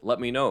 So let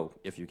me know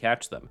if you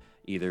catch them,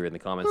 either in the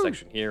comment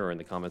section here or in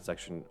the comment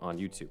section on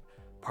YouTube.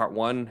 Part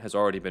 1 has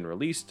already been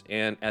released,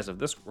 and as of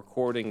this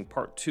recording,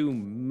 Part 2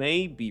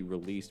 may be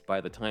released by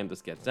the time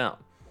this gets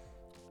out.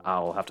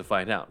 I'll have to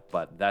find out,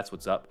 but that's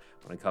what's up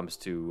when it comes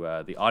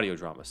to the audio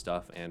drama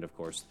stuff, and of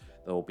course,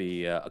 there will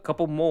be a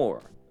couple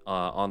more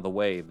on the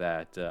way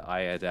that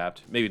I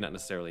adapt, maybe not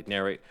necessarily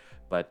narrate,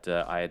 but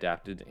I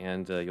adapted,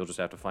 and you'll just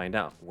have to find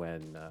out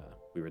when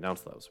we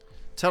announce those.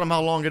 Tell them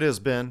how long it is,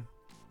 Ben.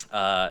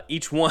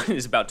 Each one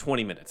is about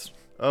 20 minutes.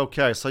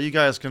 Okay, so you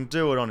guys can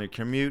do it on your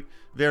commute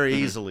very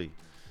easily.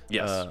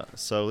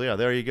 Yes.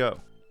 There you go.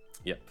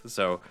 Yep.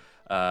 So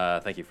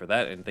thank you for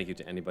that, and thank you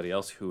to anybody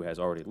else who has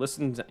already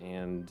listened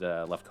and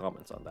left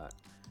comments on that.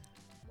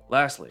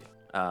 Lastly,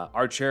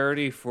 our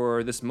charity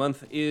for this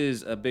month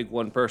is a big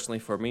one personally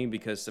for me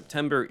because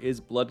September is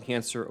Blood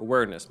Cancer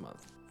Awareness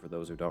Month. For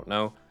those who don't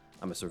know,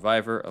 I'm a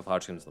survivor of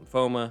Hodgkin's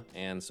lymphoma,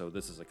 and so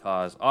this is a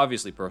cause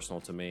obviously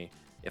personal to me.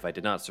 If I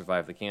did not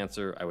survive the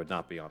cancer, I would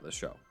not be on this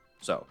show.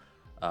 So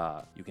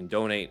you can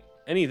donate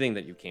anything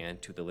that you can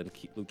to the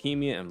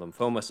Leukemia and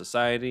Lymphoma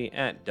Society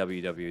at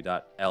www.lls.org.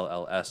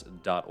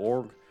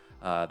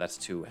 That's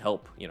to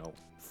help,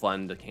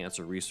 fund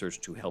cancer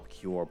research to help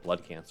cure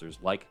blood cancers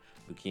like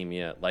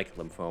leukemia, like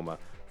lymphoma,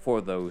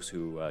 for those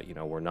who,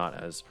 were not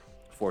as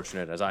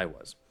fortunate as I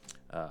was.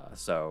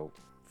 So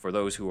for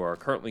those who are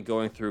currently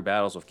going through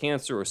battles with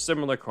cancer or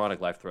similar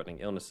chronic life-threatening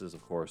illnesses,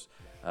 of course,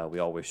 we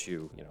all wish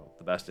you,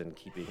 the best in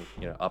keeping,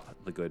 up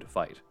the good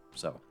fight.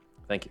 So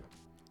thank you.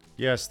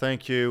 Yes,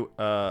 thank you.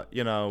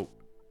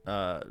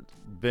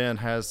 Ben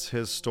has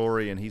his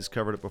story, and he's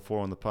covered it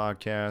before on the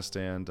podcast,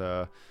 and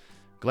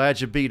glad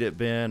you beat it,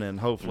 Ben, and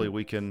hopefully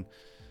we can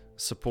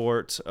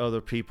support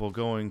other people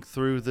going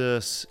through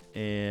this.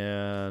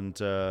 And,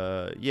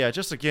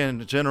 just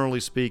again, generally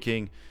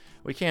speaking,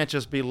 we can't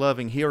just be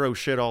loving hero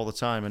shit all the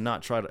time and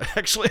not try to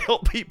actually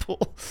help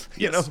people.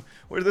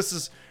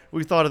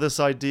 We thought of this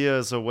idea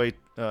as a way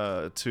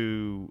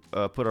to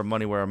put our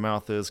money where our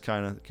mouth is,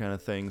 kind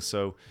of thing.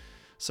 So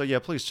yeah,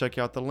 please check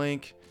out the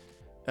link.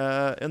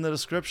 in the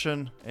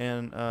description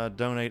and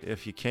donate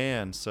if you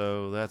can.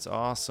 So that's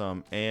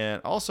awesome.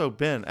 And also,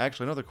 Ben,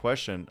 actually, another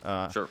question.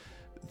 Sure.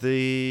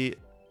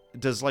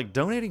 Does like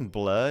donating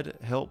blood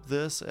help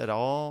this at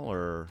all,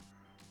 or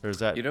is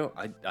that?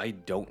 I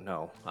don't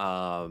know.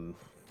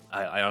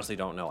 I honestly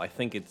don't know. I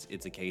think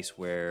it's a case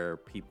where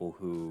people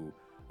who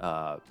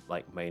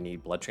like may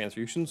need blood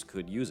transfusions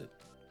could use it.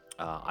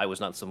 I was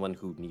not someone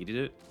who needed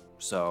it,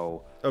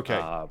 so okay.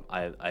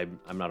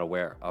 I'm not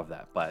aware of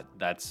that. But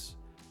that's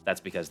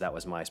because that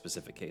was my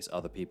specific case.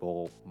 Other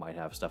people might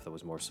have stuff that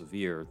was more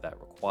severe that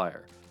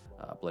require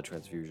blood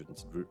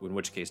transfusions, in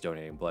which case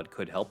donating blood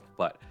could help.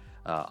 But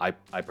I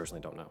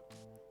personally don't know.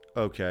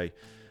 Okay.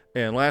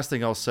 And last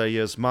thing I'll say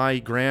is my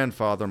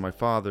grandfather on my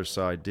father's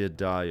side did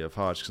die of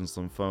Hodgkin's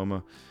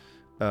lymphoma.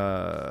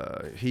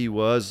 He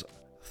was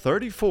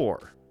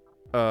 34.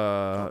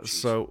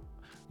 So,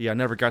 yeah, I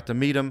never got to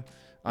meet him.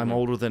 I'm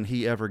older than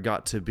he ever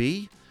got to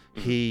be.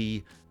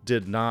 He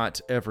did not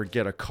ever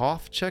get a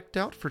cough checked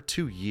out for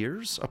 2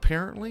 years,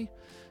 apparently.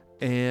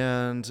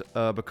 And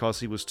because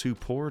he was too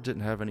poor,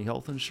 didn't have any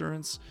health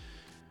insurance.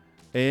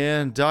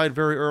 And died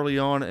very early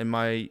on. And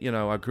I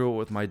grew up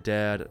with my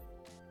dad.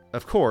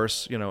 Of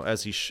course,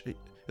 as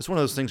it's one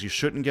of those things you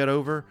shouldn't get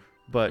over,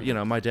 but,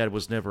 my dad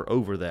was never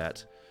over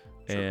that.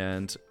 Sure.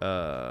 And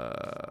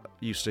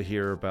used to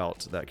hear about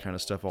that kind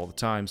of stuff all the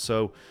time.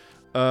 So,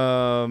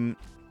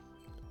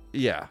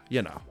 yeah,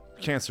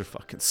 cancer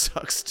fucking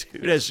sucks,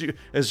 dude,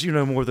 as you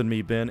know more than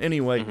me, Ben.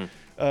 Anyway,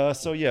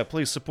 so yeah,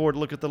 please support,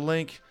 look at the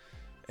link,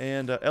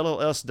 and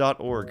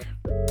lls.org.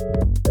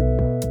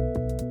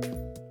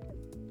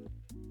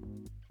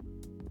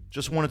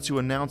 Just wanted to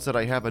announce that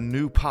I have a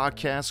new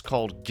podcast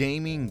called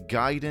Gaming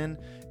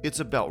Gaiden. It's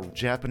about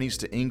Japanese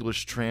to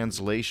English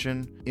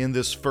translation. In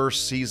this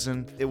first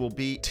season, it will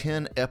be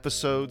 10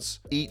 episodes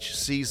each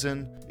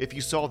season. If you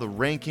saw the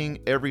ranking,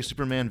 every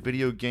Superman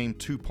video game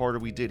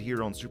two-parter we did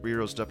here on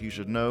Superhero Stuff You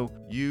Should Know,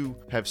 you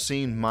have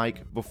seen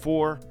Mike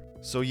before.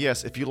 So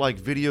yes, if you like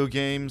video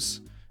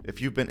games, if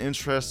you've been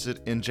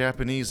interested in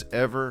Japanese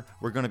ever,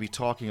 we're going to be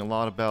talking a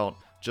lot about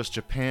just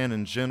Japan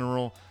in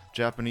general,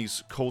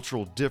 Japanese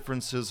cultural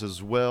differences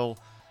as well,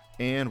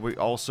 and we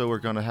also are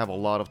going to have a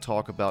lot of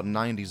talk about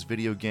 90s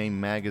video game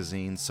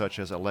magazines such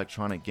as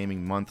Electronic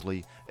Gaming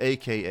Monthly,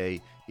 aka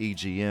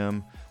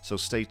EGM. So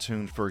stay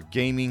tuned for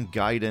Gaming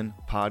Gaiden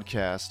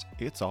podcast.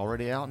 It's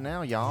already out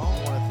now, y'all.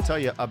 I wanted to tell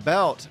you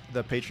about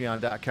the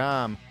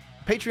patreon.com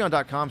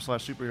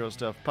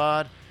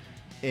superherostuffpod,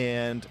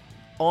 and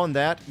on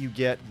that you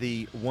get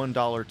the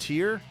 $1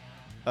 tier.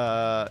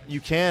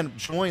 You can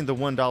join the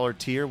 $1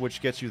 tier,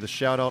 which gets you the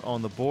shout out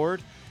on the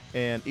board,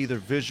 and either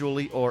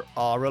visually or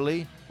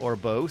orally, or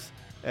both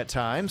at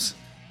times.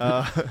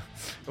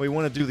 We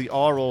want to do the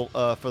oral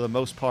for the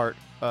most part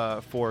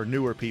for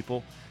newer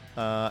people.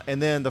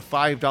 And then the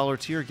 $5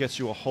 tier gets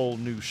you a whole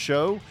new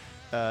show.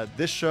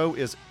 This show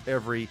is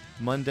every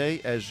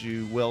Monday, as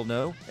you well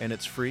know, and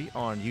it's free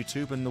on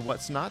YouTube and the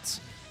what's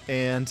nots.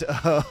 And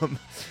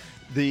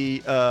the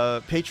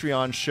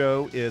Patreon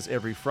show is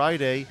every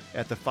Friday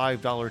at the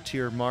 $5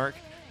 tier mark.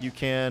 You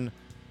can,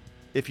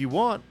 if you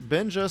want,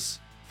 binge us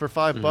for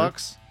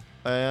 $5,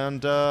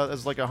 and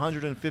there's like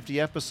 150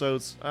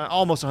 episodes,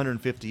 almost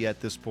 150 at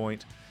this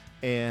point,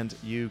 and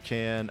you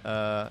can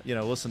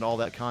listen to all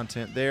that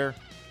content there.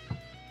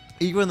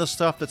 Even the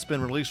stuff that's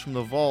been released from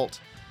the vault,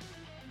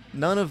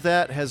 none of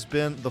that has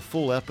been the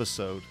full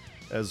episode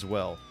as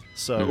well.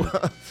 So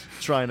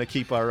trying to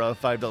keep our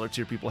 $5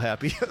 tier people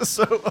happy.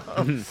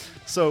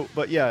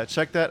 But yeah,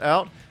 check that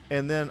out.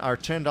 And then our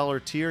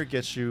 $10 tier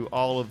gets you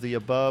all of the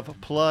above,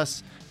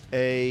 plus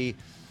it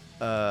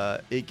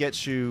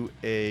gets you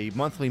a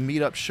monthly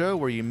meetup show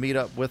where you meet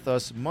up with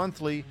us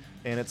monthly,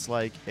 and it's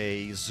like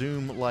a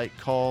Zoom-like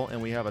call,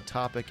 and we have a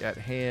topic at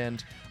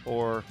hand,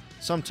 or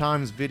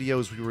sometimes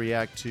videos we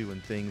react to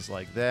and things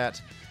like that.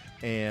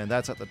 And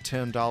that's at the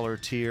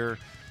 $10 tier.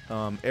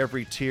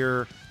 Every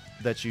tier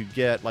that you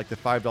get, like the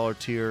 $5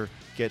 tier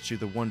gets you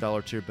the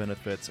 $1 tier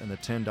benefits, and the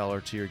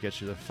 $10 tier gets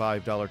you the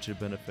 $5 tier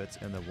benefits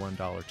and the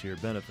 $1 tier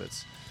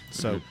benefits.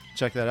 So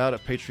check that out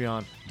at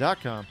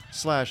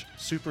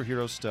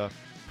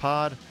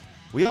patreon.com/superherostuffpod.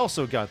 We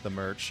also got the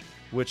merch,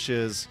 which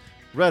is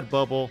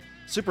Redbubble,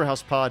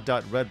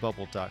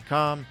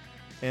 superhousepod.redbubble.com,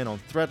 and on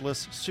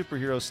Threadless,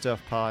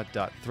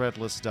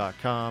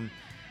 superherostuffpod.threadless.com.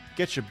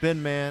 Get your Bin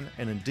Man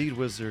and Indeed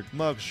Wizard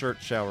mug,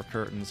 shirt, shower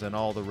curtains, and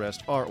all the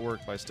rest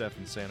artwork by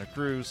Stefan Santa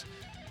Cruz.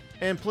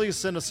 And please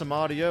send us some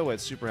audio at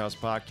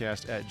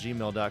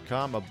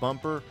superhousepodcast@gmail.com. A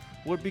bumper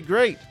would be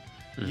great.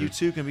 You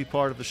too can be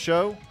part of the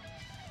show.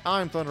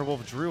 I'm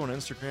Thunderwolf Drew on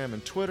Instagram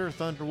and Twitter.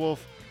 Thunderwolf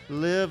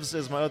Lives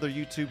is my other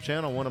YouTube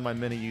channel, one of my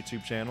many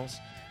YouTube channels.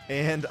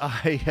 And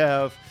I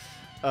have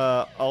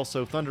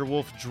also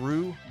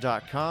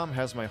thunderwolfdrew.com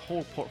has my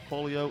whole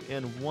portfolio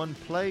in one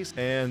place.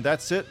 And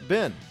that's it,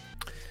 Ben.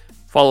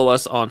 Follow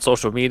us on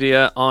social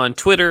media, on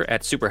Twitter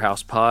at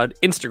SuperhousePod,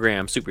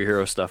 Instagram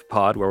Superhero Stuff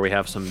Pod, where we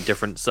have some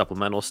different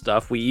supplemental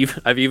stuff.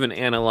 I've even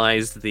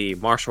analyzed the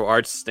martial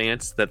arts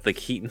stance that the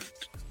Keaton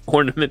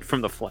ornament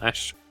from The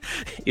Flash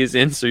is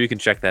in, so you can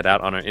check that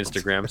out on our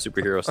Instagram,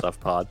 Superhero Stuff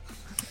Pod.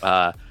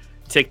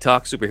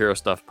 TikTok, Superhero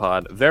Stuff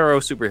Pod. Vero,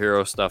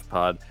 Superhero Stuff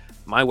Pod.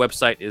 My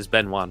website is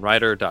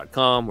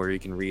benwanwriter.com, where you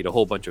can read a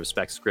whole bunch of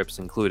spec scripts,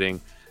 including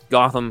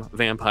Gotham,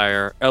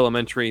 Vampire,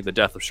 Elementary, The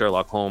Death of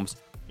Sherlock Holmes,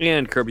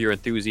 and Curb Your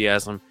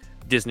Enthusiasm,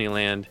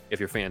 Disneyland. If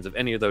you're fans of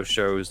any of those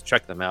shows,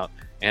 check them out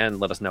and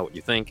let us know what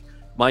you think.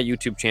 My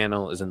YouTube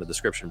channel is in the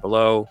description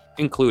below,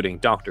 including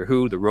Doctor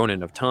Who, The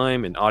Ronin of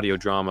Time, an audio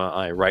drama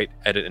I write,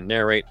 edit, and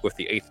narrate with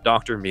the 8th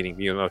Doctor meeting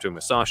Miyamoto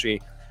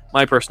Musashi.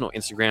 My personal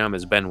Instagram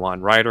is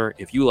benwanwriter.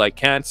 If you like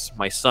cats,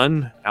 my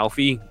son,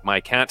 Alfie, my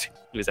cat,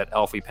 is at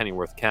Alfie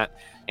Pennyworth Cat.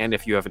 And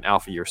if you have an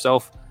Alfie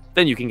yourself,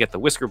 then you can get the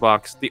Whisker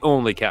Box, the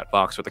only cat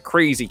box with a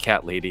crazy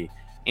cat lady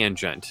and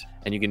gent.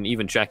 And you can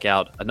even check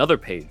out another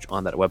page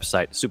on that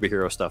website,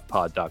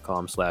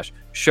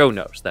 superherostuffpod.com/show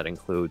notes. That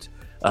includes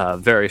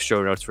various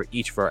show notes for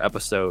each of our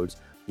episodes,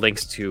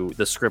 links to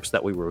the scripts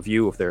that we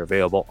review if they're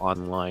available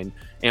online,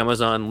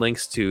 Amazon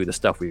links to the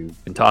stuff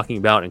we've been talking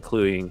about,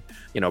 including,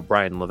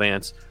 Brian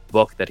Levant's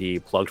book that he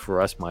plugged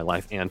for us, My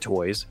Life and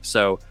Toys.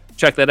 So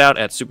check that out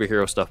at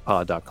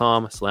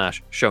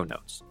superherostuffpod.com/show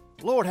notes.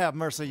 Lord have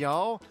mercy,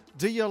 y'all.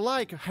 Do you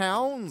like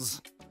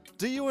hounds?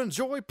 Do you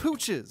enjoy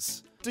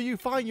pooches? Do you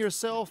find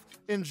yourself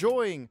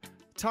enjoying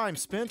time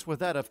spent with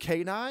that of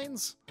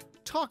canines?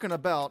 Talking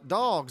about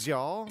dogs,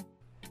 y'all.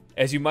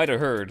 As you might have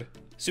heard,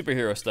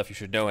 Superhero Stuff You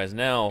Should Know has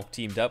now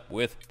teamed up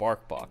with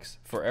BarkBox.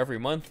 For every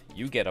month,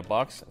 you get a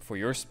box for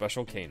your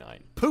special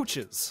canine.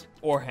 Pooches.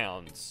 Or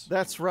hounds.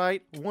 That's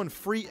right. One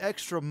free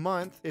extra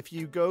month if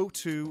you go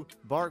to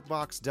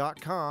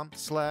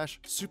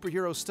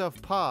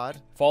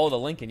barkbox.com/superherostuffpod. Follow the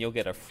link and you'll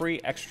get a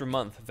free extra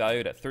month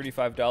valued at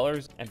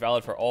 $35 and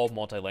valid for all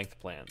multi-length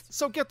plans.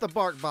 So get the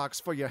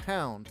BarkBox for your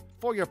hound,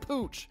 for your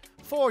pooch,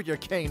 for your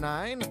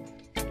canine.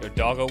 Your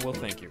doggo will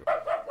thank you.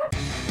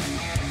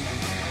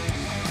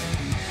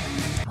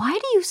 Why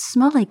do you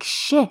smell like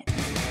shit?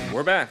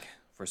 We're back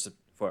for I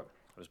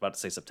was about to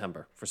say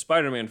September. For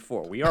Spider-Man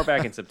 4. We are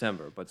back in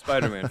September, but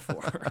Spider-Man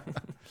 4.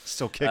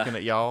 Still kicking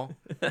it, y'all.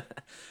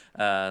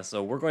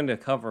 So we're going to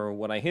cover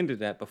what I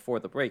hinted at before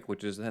the break,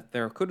 which is that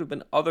there could have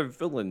been other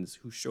villains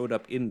who showed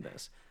up in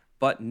this,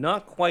 but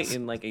not quite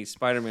in like a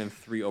Spider-Man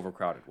 3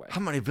 overcrowded way.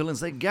 How many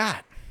villains they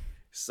got?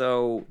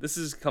 So this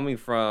is coming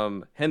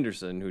from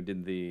Henderson, who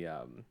did the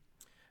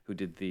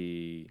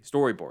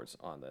storyboards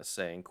on this,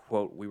 saying,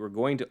 quote, "We were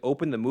going to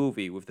open the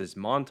movie with this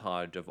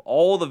montage of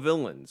all the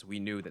villains we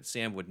knew that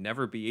Sam would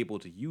never be able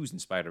to use in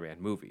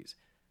Spider-Man movies.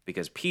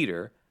 Because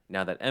Peter,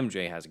 now that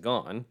MJ has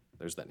gone,"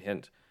 there's that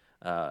hint,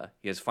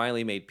 "he has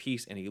finally made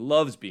peace and he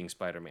loves being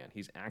Spider-Man.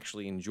 He's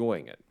actually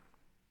enjoying it."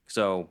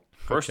 So,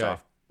 first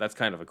off, that's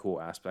kind of a cool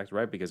aspect,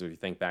 right? Because if you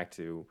think back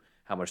to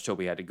how much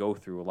Tobey had to go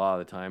through, a lot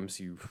of the times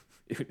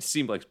it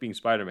seemed like being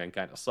Spider-Man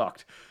kind of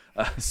sucked.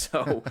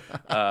 So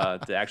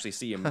to actually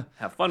see him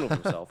have fun with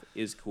himself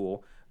is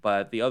cool.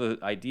 But the other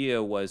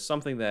idea was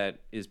something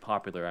that is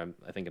popular, I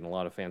think, in a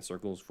lot of fan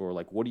circles for,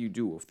 like, what do you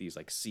do with these,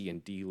 like, C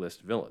and D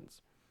list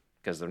villains?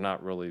 Because they're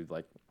not really,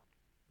 like,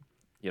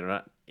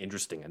 not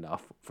interesting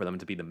enough for them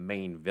to be the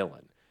main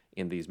villain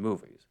in these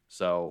movies.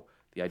 So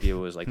the idea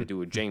was, like, to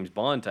do a James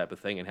Bond type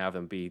of thing and have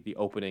them be the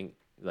opening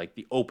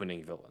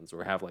villains,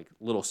 or have, like,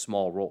 little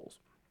small roles.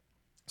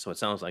 So it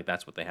sounds like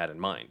that's what they had in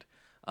mind.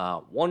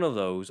 One of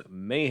those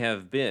may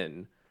have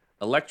been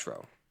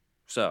Electro.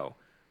 So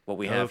what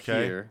we have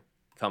here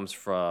comes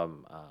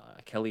from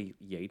Kelly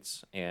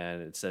Yates,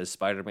 and it says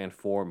Spider-Man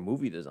 4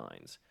 movie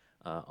designs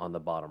on the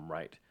bottom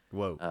right.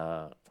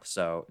 Whoa.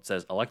 So it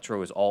says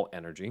Electro is all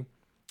energy.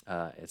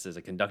 It says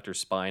a conductor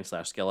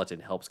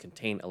spine/skeleton helps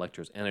contain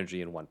Electro's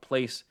energy in one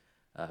place.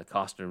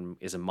 Costume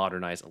is a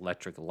modernized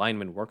electric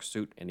lineman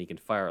worksuit, and he can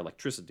fire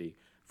electricity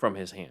from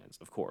his hands,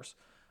 of course.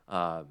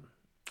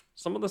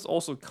 Some of this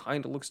also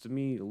kind of looks to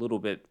me a little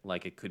bit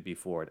like it could be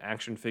for an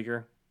action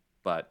figure,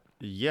 but...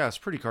 Yeah, it's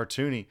pretty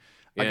cartoony.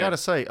 Yeah. I gotta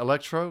say,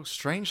 Electro,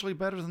 strangely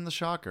better than the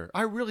Shocker.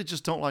 I really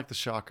just don't like the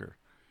Shocker.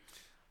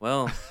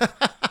 Well,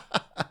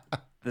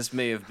 this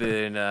may have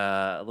been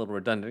a little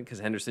redundant, because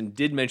Henderson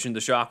did mention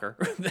the Shocker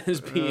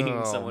as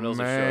being someone else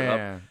who showed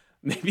up.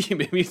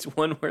 Maybe it's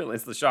one where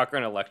it's the Shocker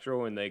and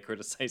Electro, and they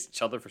criticize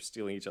each other for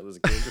stealing each other's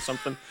games or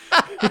something.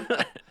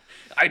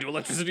 I do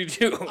electricity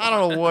too. I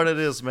don't know what it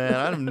is, man.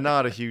 I'm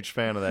not a huge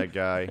fan of that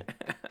guy.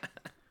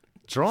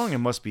 Drawing him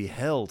must be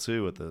hell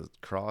too, with the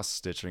cross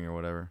stitching or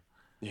whatever.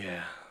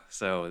 Yeah.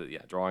 So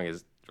yeah, drawing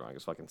is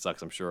fucking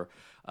sucks, I'm sure.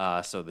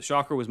 So the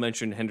Shocker was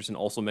mentioned. Henderson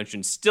also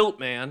mentioned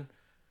Stiltman,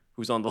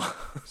 who's on the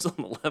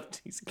left.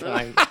 He's a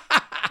guy.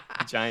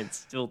 Giant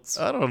stilts.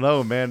 I don't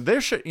know, man.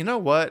 You know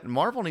what?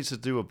 Marvel needs to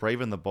do a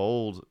Brave and the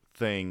Bold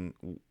thing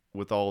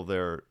with all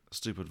their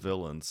stupid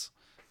villains,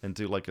 and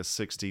do like a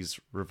 60s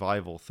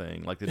revival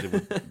thing like they did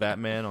with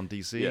Batman on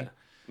DC. Yeah.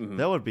 Mm-hmm.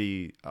 That would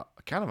be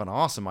kind of an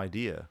awesome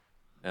idea.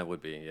 That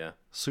would be, yeah.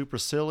 Super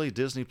silly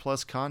Disney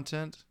Plus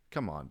content.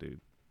 Come on,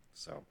 dude.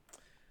 So,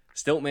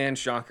 Stiltman,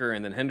 Shocker,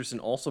 and then Henderson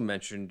also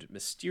mentioned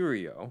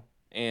Mysterio,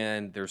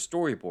 And there's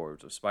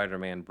storyboards of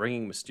Spider-Man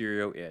bringing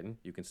Mysterio in.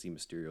 You can see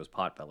Mysterio's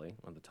potbelly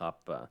on the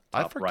top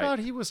I top forgot right.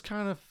 he was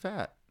kind of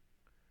fat.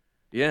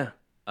 Yeah.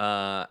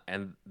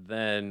 And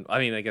then, I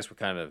mean, I guess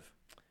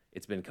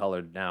it's been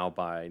colored now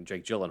by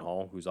Jake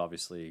Gyllenhaal, who's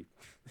obviously,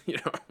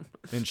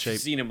 In shape.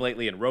 seen him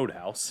lately in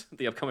Roadhouse,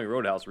 the upcoming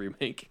Roadhouse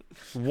remake.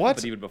 What?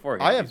 But even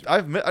before I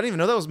didn't even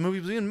know that was movie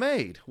was being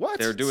made. What?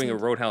 they're doing a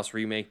Roadhouse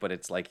remake, but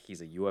it's like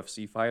he's a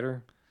UFC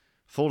fighter.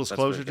 Full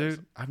disclosure, what it is.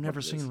 dude. I've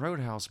never seen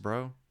Roadhouse,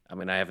 bro. I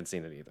mean, I haven't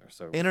seen it either.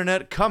 So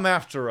Internet, come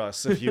after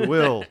us if you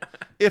will.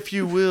 If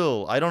you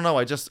will. I don't know.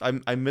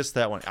 I missed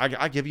that one.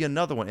 I give you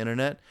another one,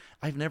 Internet.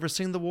 I've never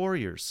seen The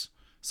Warriors.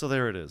 So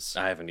there it is.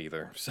 I haven't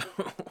either. So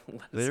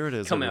there it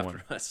is. Come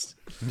everyone. after us.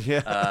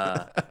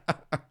 Yeah.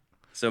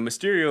 So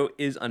Mysterio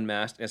is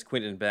unmasked as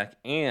Quentin Beck,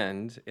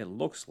 and it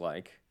looks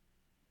like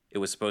it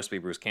was supposed to be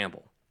Bruce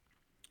Campbell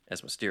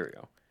as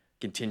Mysterio,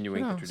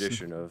 continuing the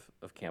tradition of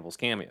Campbell's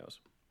cameos.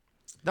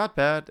 Not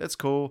bad. That's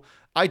cool.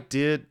 I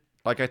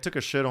took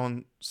a shit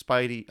on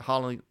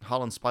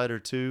Holland Spider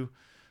 2,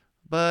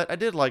 but I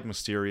did like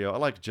Mysterio. I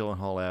like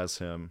Gyllenhaal as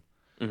him.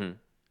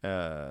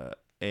 Mm-hmm.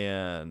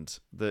 And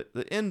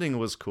the ending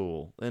was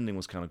cool. The ending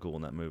was kind of cool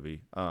in that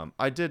movie. I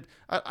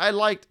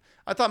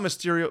thought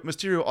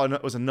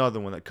Mysterio was another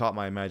one that caught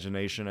my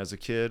imagination as a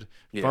kid.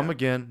 Yeah. From,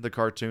 again, the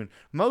cartoon.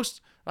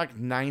 Most, like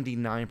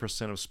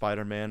 99% of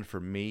Spider-Man for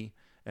me,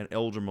 an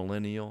elder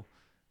millennial,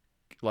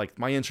 like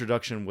my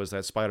introduction was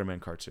that Spider-Man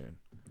cartoon.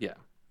 Yeah.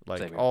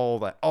 Like all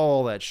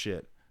that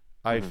shit.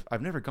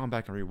 I've never gone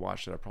back and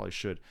rewatched it. I probably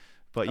should.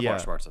 But I've yeah,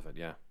 watched parts of it,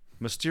 yeah.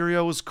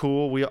 Mysterio was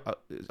cool. We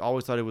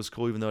always thought it was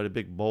cool, even though it had a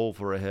big bowl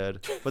for a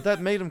head. But that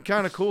made him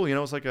kind of cool.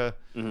 It's like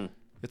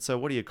it's a,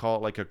 what do you call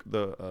it? Like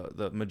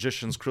the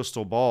magician's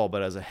crystal ball,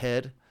 but as a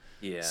head.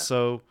 Yeah.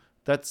 So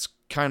that's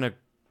kind of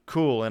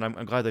cool, and I'm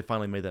glad they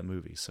finally made that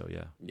movie. So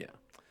yeah.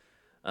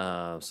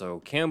 Yeah.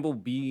 So Campbell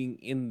being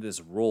in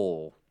this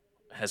role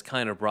has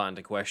kind of brought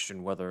into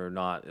question whether or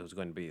not it was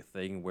going to be a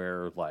thing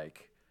where,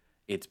 like,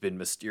 it's been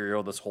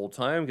Mysterio this whole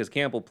time, because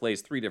Campbell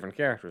plays 3 different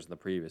characters in the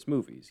previous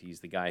movies. He's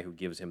the guy who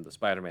gives him the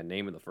Spider-Man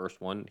name in the first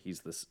one.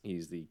 He's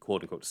the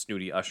quote-unquote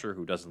snooty usher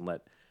who doesn't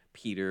let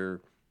Peter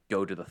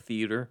go to the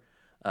theater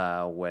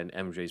when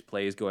MJ's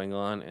play is going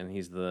on, and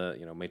he's the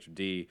maitre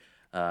d',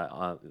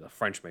 the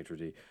French maitre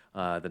d',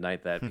 the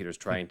night that Peter's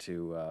trying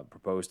to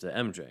propose to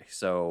MJ.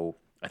 So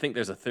I think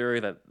there's a theory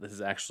that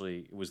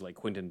it was like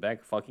Quentin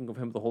Beck fucking with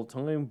him the whole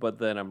time, but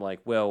then I'm like,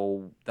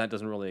 well, that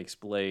doesn't really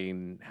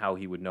explain how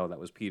he would know that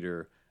was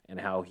Peter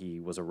and how he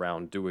was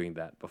around doing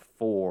that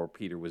before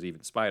Peter was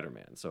even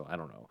Spider-Man. So I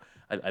don't know.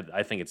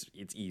 I think it's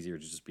easier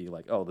to just be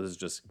like, oh, this is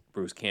just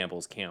Bruce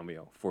Campbell's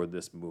cameo for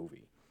this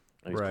movie.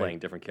 And he's playing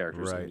different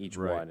characters in each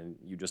one, and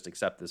you just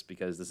accept this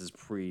because this is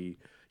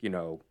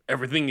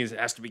everything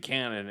has to be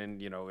canon,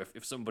 and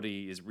if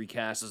somebody is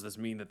recast, does this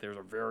mean that there's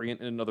a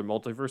variant in another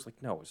multiverse?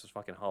 Like, no, it's just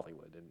fucking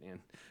Hollywood, and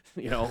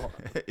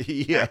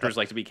actors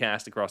like to be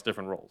cast across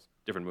different roles,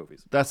 different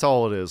movies. That's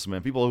all it is,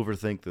 man. People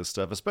overthink this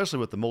stuff, especially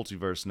with the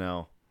multiverse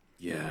now.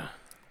 Yeah.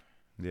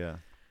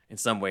 In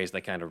some ways, they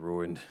kind of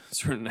ruined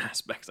certain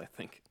aspects, I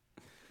think.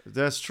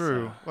 That's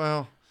true. So.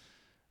 Well,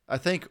 I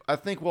think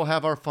we'll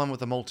have our fun with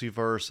the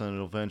multiverse,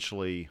 and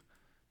eventually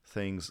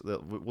things that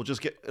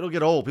it'll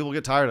get old. People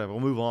get tired of it. We'll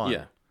move on.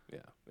 Yeah.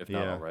 If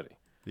not already.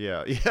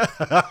 Yeah.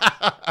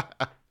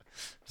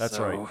 That's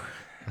right.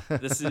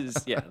 This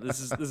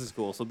is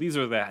cool. So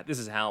this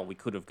is how we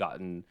could have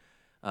gotten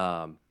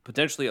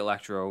potentially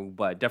Electro,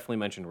 but definitely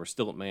mentioned were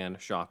Stiltman,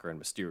 Shocker, and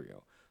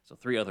Mysterio. So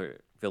 3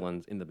 other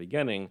villains in the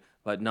beginning,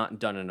 but not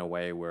done in a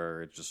way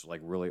where it just like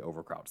really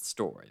overcrowds the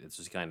story. It's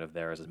just kind of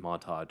there as a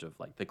montage of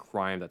like the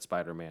crime that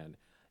Spider-Man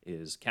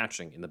is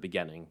catching in the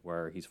beginning,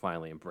 where he's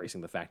finally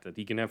embracing the fact that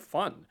he can have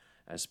fun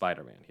as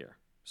Spider-Man here.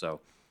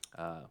 So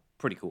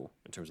pretty cool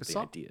in terms of the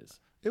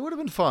ideas. It would have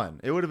been fun.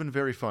 It would have been a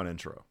very fun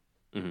intro.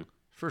 Mm-hmm.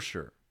 For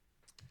sure.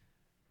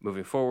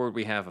 Moving forward,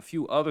 we have a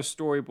few other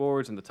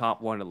storyboards. In the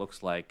top one, it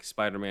looks like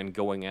Spider-Man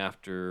going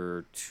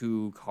after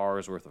 2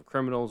 cars worth of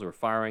criminals who are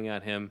firing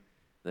at him.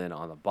 Then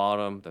on the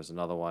bottom, there's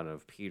another one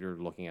of Peter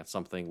looking at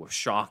something with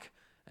shock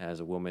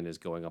as a woman is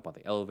going up on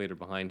the elevator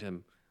behind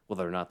him.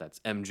 Whether or not that's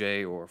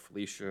MJ or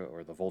Felicia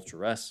or the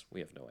Vulturess,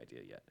 we have no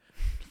idea yet.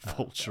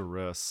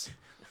 Vulturess.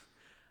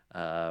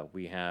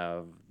 We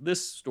have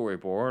this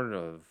storyboard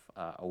of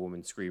a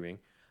woman screaming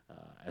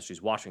as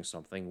she's watching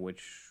something,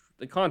 which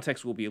the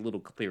context will be a little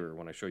clearer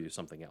when I show you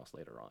something else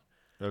later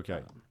on.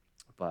 Okay.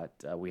 But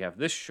we have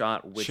this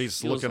shot, which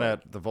she's looking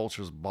at the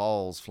vulture's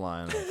balls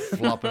flying,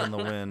 flopping in the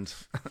wind.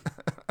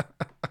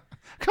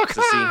 So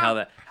seeing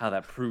how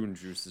that prune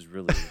juice has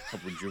really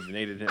helped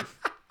rejuvenated him.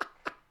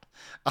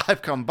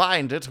 I've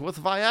combined it with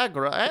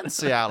Viagra and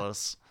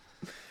Cialis.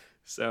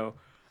 So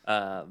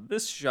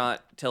this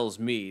shot tells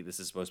me this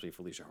is supposed to be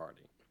Felicia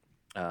Hardy.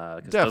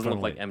 Because it doesn't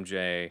look like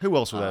MJ. Who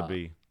else would that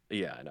be?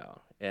 Yeah, I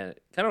know. And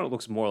it kind of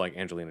looks more like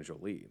Angelina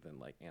Jolie than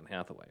like Anne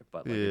Hathaway.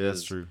 But like,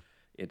 that's true.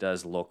 It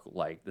does look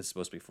like this is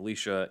supposed to be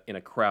Felicia in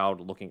a crowd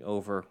looking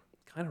over.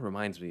 Kind of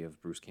reminds me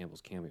of Bruce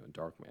Campbell's cameo in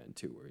Darkman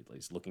too, where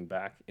he's looking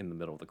back in the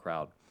middle of the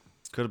crowd.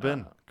 Could have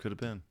been. Could have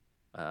been.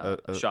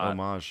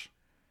 Homage.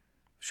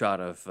 Shot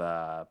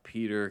of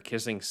Peter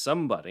kissing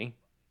somebody.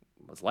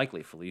 Was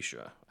likely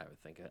Felicia, I would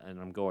think. And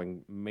I'm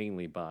going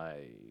mainly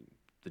by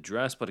the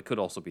dress, but it could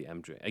also be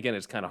MJ. Again,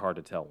 it's kind of hard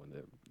to tell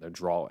when they're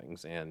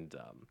drawings, and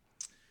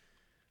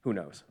who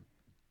knows.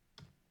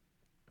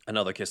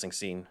 Another kissing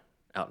scene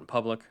out in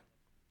public.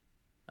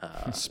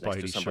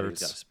 Spidey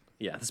shirts.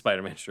 The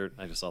Spider-Man shirt.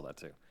 I just saw that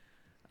too.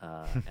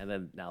 And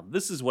then now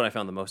this is what I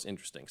found the most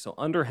interesting. So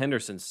under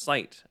Henderson's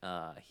site,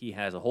 he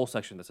has a whole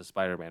section that says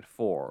Spider-Man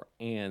 4,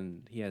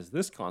 and he has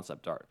this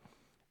concept art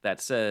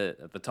that says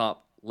at the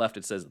top left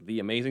it says The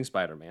Amazing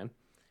Spider-Man,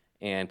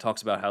 and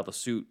talks about how the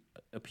suit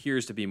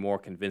appears to be more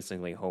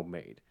convincingly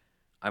homemade.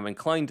 I'm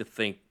inclined to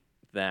think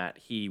that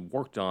he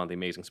worked on The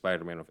Amazing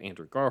Spider-Man with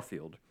Andrew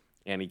Garfield,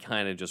 and he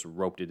kind of just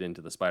roped it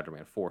into the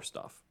Spider-Man 4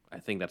 stuff. I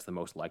think that's the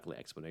most likely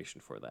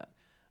explanation for that.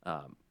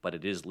 But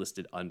it is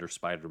listed under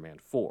Spider-Man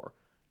 4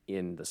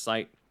 in the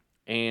site,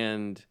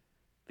 and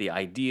the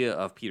idea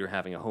of Peter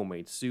having a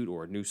homemade suit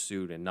or a new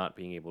suit and not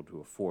being able to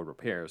afford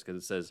repairs,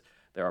 because it says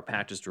there are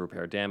patches to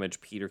repair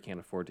damage, Peter can't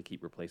afford to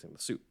keep replacing the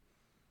suit.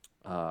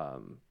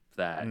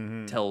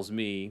 That tells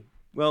me,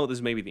 well, this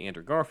is maybe the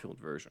Andrew Garfield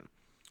version.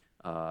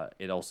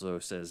 It also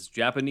says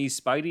Japanese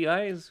Spidey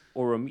eyes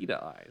or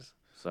Amita eyes.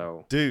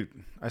 So,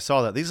 dude, I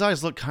saw that. These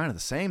eyes look kind of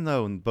the same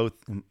though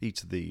in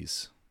each of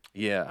these.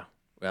 Yeah.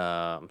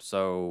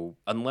 So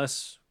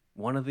unless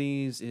one of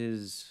these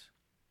is,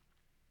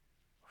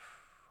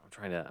 I'm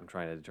trying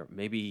to determine.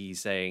 Maybe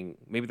he's saying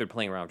maybe they're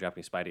playing around with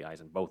Japanese Spidey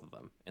eyes in both of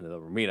them, and the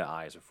Ramita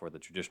eyes are for the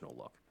traditional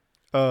look.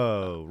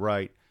 Oh,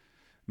 right.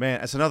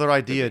 Man, that's another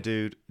idea,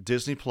 dude.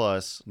 Disney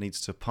Plus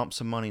needs to pump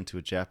some money into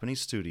a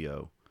Japanese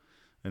studio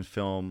and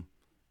film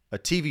a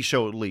TV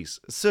show at least.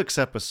 6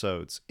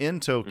 episodes in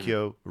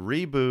Tokyo,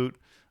 reboot,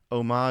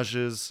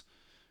 homages,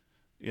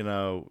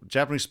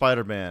 Japanese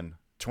Spider-Man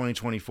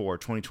 2024,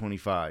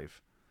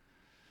 2025.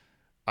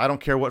 I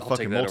don't care what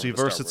fucking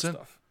multiverse it's in.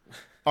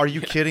 Are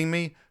you kidding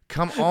me?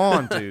 Come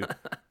on, dude.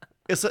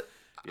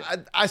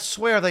 I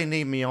swear they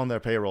need me on their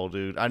payroll,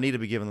 dude. I need to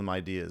be giving them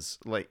ideas.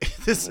 Like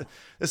this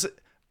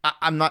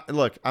I'm not,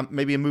 look,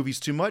 maybe a movie's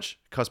too much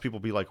because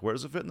people be like, where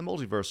does it fit in the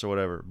multiverse or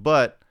whatever?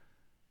 But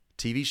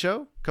TV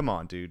show? Come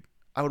on, dude.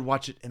 I would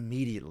watch it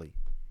immediately.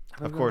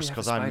 Of course,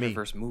 because I'm me.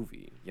 Spider-Verse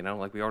movie,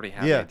 like we already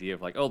have the idea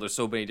of like, oh, there's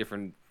so many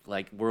different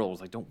like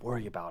worlds. Like, don't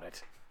worry about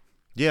it.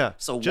 Yeah.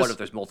 So what if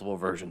there's multiple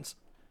versions?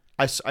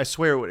 I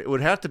swear it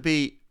would have to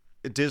be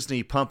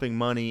Disney pumping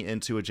money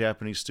into a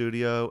Japanese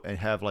studio and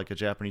have like a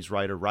Japanese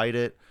writer write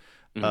it,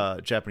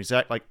 Japanese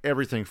act, like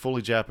everything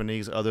fully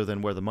Japanese other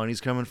than where the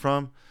money's coming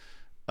from.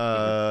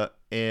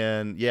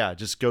 And yeah,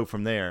 just go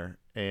from there.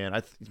 And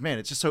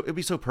it's just it'd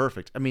be so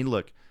perfect. I mean,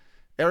 look,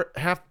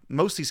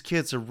 most of these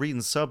kids are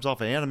reading subs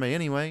off of anime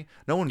anyway.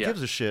 No one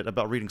gives a shit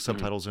about reading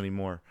subtitles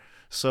anymore.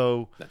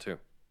 So that too.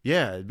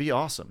 Yeah, it'd be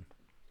awesome.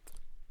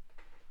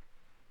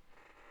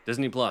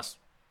 Disney Plus,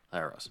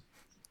 hire us.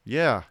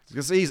 Yeah,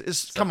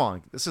 because come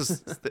on, this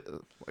is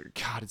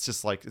God. It's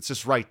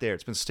just right there.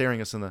 It's been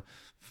staring us in the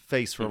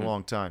face for a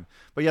long time.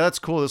 But yeah, that's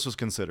cool. This was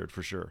considered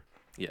for sure.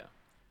 Yeah.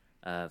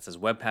 It says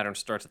web pattern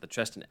starts at the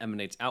chest and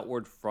emanates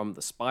outward from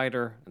the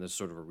spider, and there's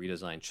sort of a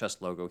redesigned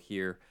chest logo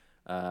here.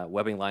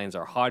 Webbing lines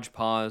are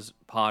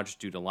hodgepodge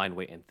due to line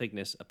weight and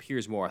thickness.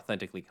 Appears more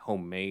authentically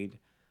homemade.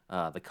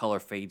 The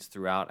color fades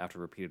throughout after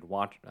repeated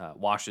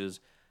washes.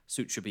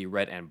 Suit should be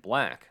red and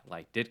black,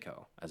 like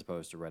Ditko, as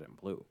opposed to red and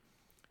blue.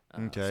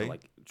 Okay. So,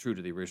 like, true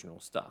to the original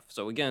stuff.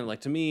 So, again,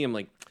 like, to me, I'm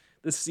like,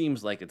 this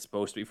seems like it's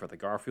supposed to be for the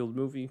Garfield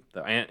movie.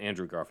 The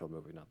Andrew Garfield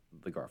movie, not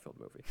the Garfield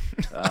movie.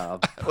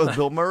 With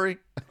Bill Murray?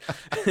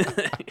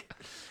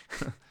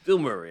 Bill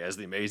Murray as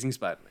the Amazing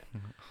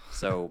Spider-Man.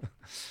 So,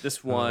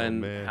 this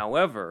one,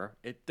 however,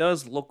 it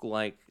does look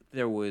like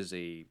there was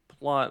a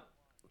plot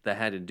that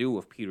had to do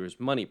with Peter's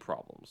money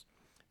problems.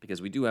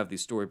 Because we do have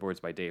these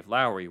storyboards by Dave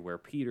Lowery where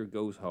Peter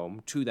goes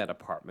home to that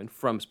apartment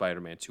from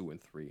Spider-Man 2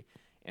 and 3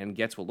 and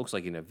gets what looks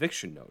like an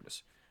eviction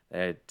notice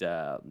that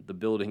the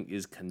building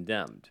is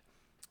condemned,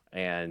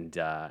 and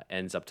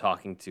ends up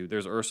talking to,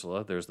 there's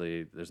Ursula, there's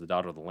the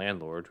daughter of the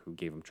landlord who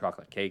gave him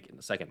chocolate cake in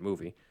the second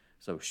movie,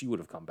 so she would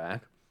have come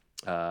back.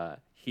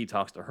 He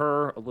talks to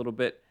her a little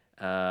bit.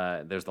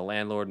 There's the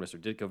landlord,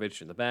 Mr.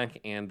 Ditkovich, in the back,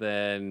 and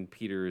then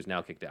Peter is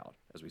now kicked out,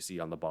 as we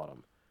see on the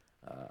bottom.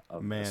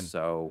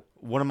 So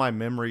one of my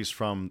memories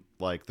from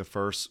like the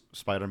first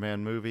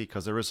Spider-Man movie,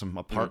 because there is some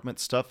apartment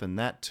stuff in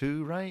that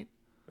too, right?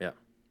 Yeah.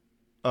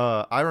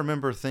 I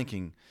remember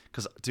thinking,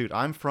 because dude,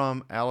 I'm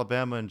from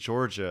Alabama and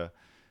Georgia,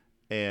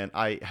 and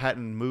I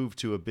hadn't moved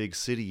to a big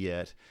city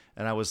yet,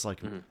 and I was like,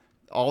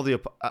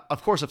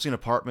 of course I've seen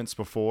apartments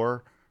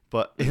before,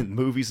 but in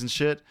movies and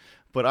shit.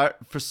 But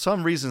for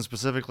some reason,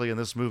 specifically in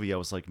this movie, I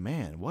was like,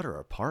 "Man, what are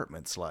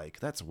apartments like?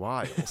 That's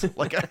wild!"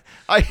 Like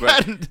I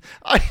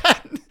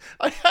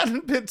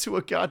hadn't been to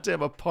a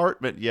goddamn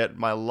apartment yet in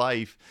my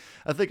life.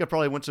 I think I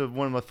probably went to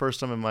one of my first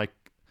time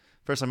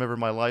ever in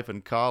my life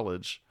in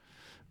college.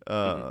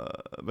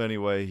 But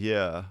anyway,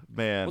 yeah,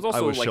 man, It was I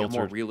also was like sheltered. a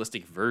more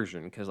realistic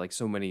version because like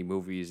so many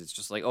movies, it's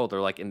just like, oh,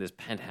 they're like in this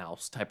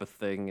penthouse type of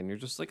thing, and you're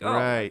just like, oh,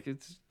 Right. like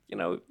it's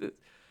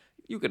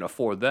you can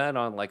afford that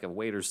on like a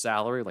waiter's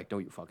salary. Like, no,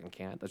 you fucking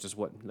can't. That's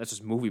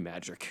just movie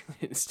magic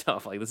and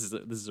stuff. Like this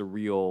is a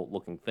real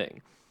looking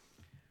thing.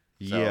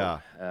 So,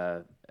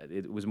 Yeah.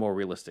 It was more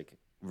realistic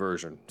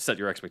version. Set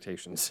your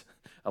expectations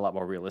a lot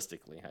more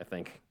realistically, I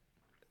think.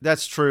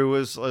 That's true.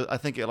 I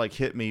think it like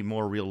hit me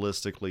more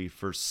realistically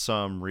for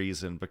some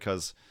reason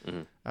because,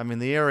 I mean,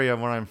 the area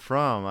where I'm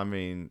from, I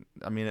mean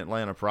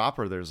Atlanta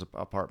proper. There's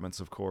apartments,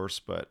 of course,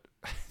 but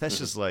that's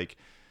just like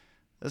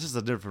this is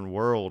a different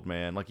world,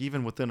 man. Like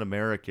even within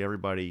America,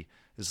 everybody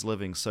is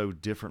living so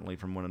differently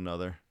from one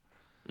another.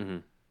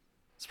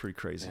 It's pretty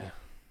crazy. Yeah.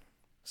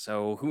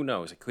 So who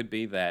knows? It could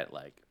be that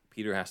like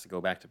Peter has to go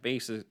back to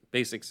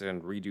basics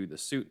and redo the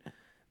suit.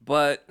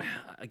 But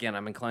again,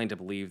 I'm inclined to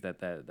believe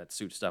that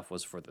suit stuff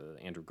was for the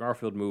Andrew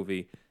Garfield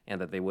movie,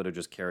 and that they would have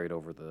just carried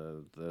over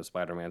the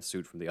Spider-Man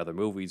suit from the other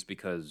movies,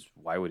 because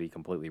why would he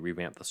completely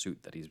revamp the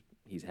suit that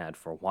he's had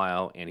for a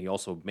while? And he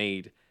also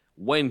made,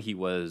 when he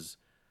was,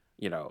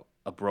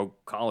 a broke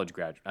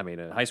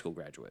a high school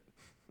graduate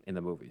in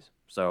the movies.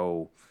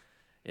 So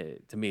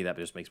to me, that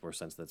just makes more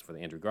sense that's for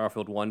the Andrew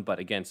Garfield one. But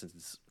again, since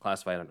it's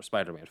classified under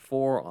Spider-Man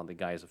 4 on the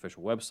guy's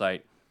official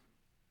website,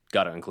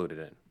 got to include it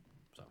in.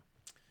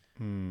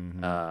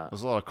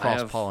 There's a lot of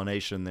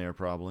cross-pollination there,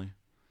 probably.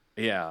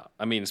 Yeah,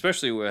 I mean,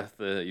 especially with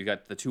you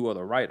got the two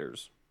other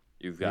writers.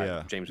 You've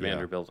got James Yeah.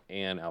 Vanderbilt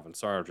and Alvin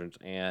Sargent,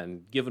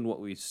 and given what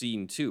we've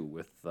seen too,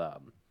 with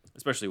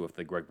especially with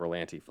the Greg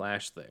Berlanti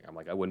Flash thing, I'm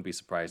like, I wouldn't be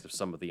surprised if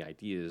some of the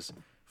ideas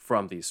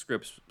from these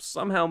scripts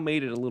somehow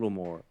made it a little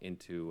more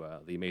into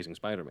the Amazing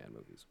Spider-Man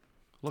movies.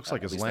 Looks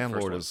like his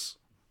landlord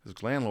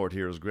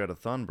here is Greta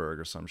Thunberg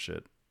or some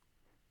shit.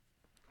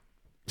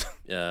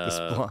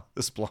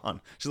 This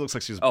blonde. She looks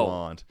like she's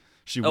blonde.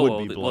 She would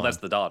be blonde. Well, that's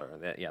the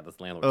daughter. Yeah, that's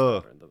the landlord's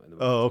daughter. In the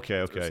movie.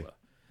 Okay. Ursula.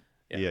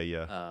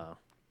 Yeah.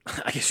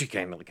 I guess she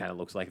kind of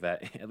looks like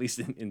that, at least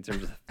in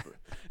terms of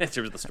the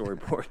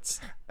storyboards.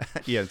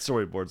 Yeah,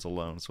 storyboards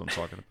alone is what I'm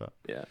talking about.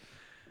 Yeah.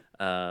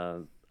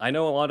 I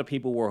know a lot of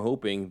people were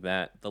hoping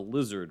that the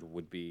Lizard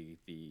would be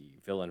the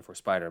villain for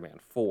Spider-Man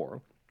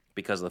 4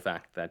 because of the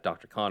fact that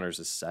Dr. Connors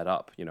is set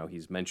up.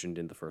 He's mentioned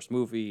in the first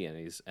movie, and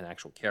he's an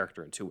actual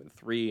character in 2 and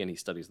 3, and he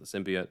studies the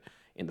symbiote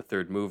in the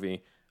third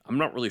movie. I'm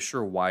not really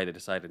sure why they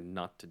decided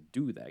not to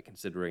do that,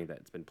 considering that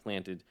it's been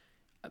planted.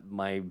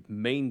 My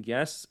main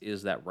guess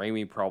is that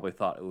Raimi probably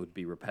thought it would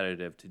be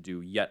repetitive to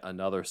do yet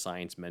another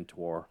science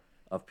mentor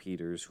of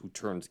Peter's who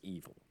turns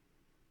evil.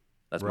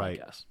 That's my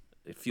guess.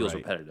 It feels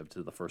repetitive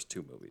to the first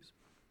 2 movies.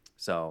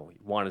 So he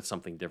wanted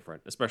something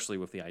different, especially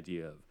with the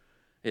idea of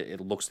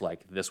it looks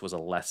like this was a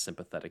less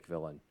sympathetic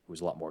villain who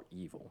was a lot more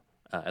evil,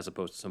 as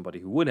opposed to somebody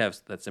who would have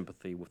that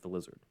sympathy with the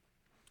Lizard.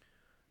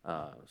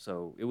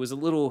 So it was a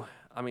little,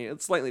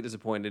 it's slightly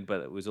disappointed,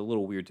 but it was a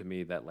little weird to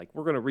me that, like,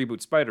 we're going to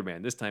reboot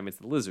Spider-Man. This time it's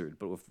the Lizard,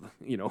 but with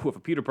a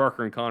Peter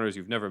Parker and Connors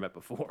you've never met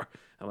before.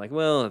 I'm like,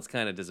 well, it's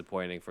kind of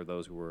disappointing for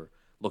those who were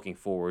looking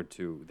forward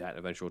to that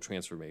eventual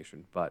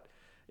transformation. But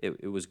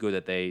it was good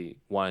that they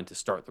wanted to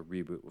start the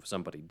reboot with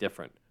somebody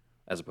different,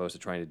 as opposed to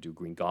trying to do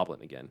Green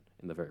Goblin again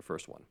in the very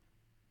first one.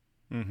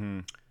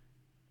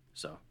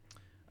 So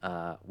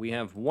we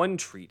have one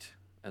treat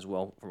as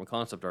well from a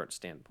concept art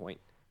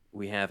standpoint.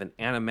 We have an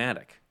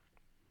animatic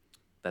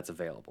that's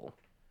available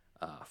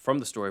from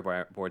the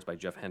storyboards by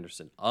Jeff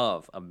Henderson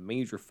of a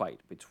major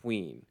fight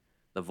between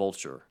the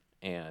Vulture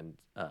and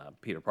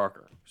Peter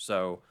Parker.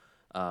 So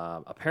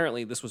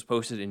apparently this was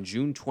posted in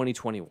June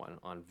 2021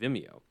 on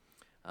Vimeo.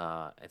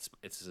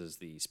 It says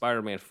the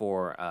Spider-Man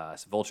 4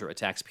 Vulture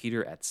attacks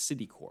Peter at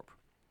Citicorp.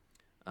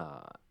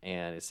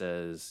 And it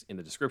says in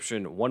the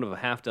description, one of a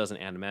half dozen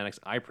animatics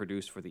I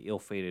produced for the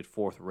ill-fated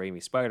 4th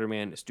Raimi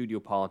Spider-Man, studio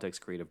politics,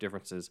 creative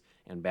differences,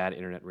 and bad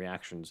internet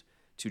reactions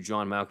to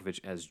John Malkovich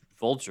as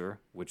Vulture,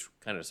 which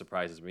kind of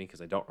surprises me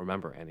because I don't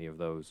remember any of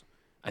those.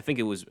 I think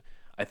it was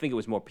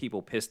more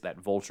people pissed that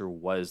Vulture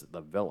was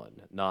the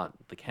villain, not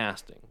the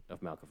casting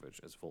of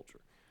Malkovich as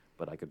Vulture.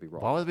 But I could be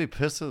wrong. Why would they be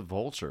pissed at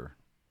Vulture?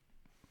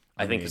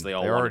 I think because they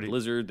all wanted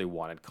Lizard, they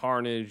wanted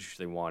Carnage,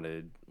 they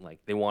wanted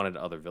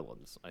other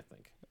villains. I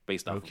think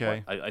based off of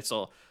what I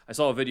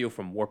saw a video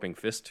from Warping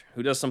Fist,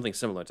 who does something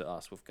similar to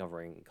us with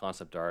covering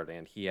concept art,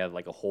 and he had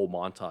like a whole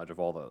montage of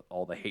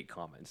all the hate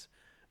comments,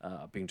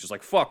 being just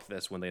like "fuck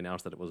this" when they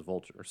announced that it was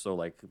Vulture. So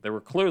like there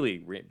were clearly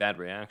bad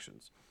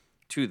reactions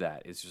to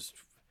that. It's just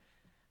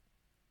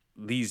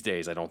these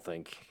days I don't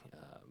think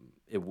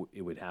it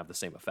would have the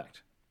same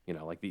effect.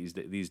 Like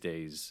these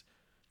days.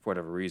 For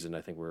whatever reason,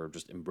 I think we're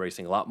just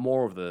embracing a lot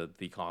more of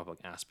the comic book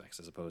aspects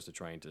as opposed to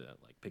trying to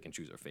like pick and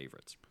choose our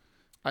favorites.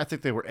 I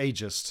think they were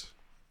ageist.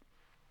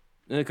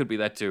 And it could be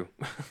that too.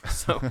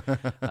 So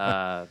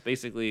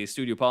basically,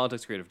 studio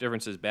politics, creative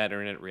differences, bad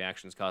internet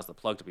reactions caused the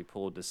plug to be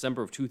pulled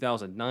December of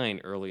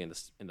 2009, early in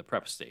the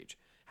prep stage.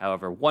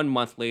 However, 1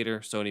 month later,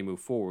 Sony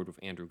moved forward with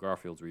Andrew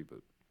Garfield's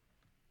reboot.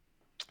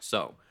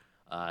 So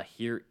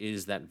here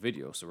is that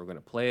video. So we're going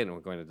to play it, and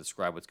we're going to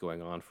describe what's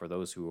going on for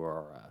those who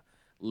are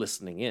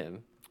listening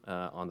in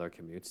on their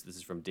commutes. This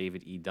is from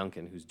David E.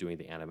 Duncan, who's doing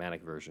the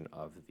animatic version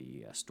of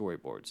the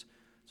storyboards.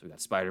 So we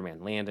got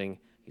Spider-Man landing.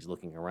 He's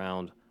looking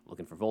around,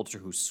 looking for Vulture,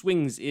 who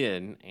swings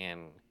in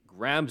and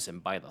grabs him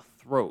by the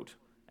throat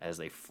as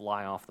they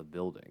fly off the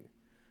building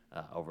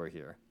over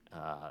here.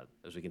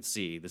 As we can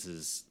see, this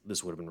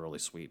would have been really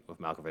sweet with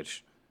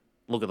Malkovich.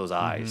 Look at those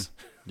eyes.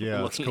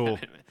 Yeah, that's cool.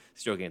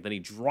 Stroking it. Then he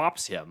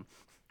drops him.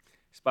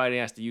 Spidey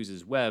has to use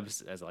his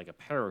webs as like a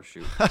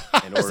parachute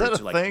in order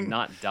to like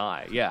not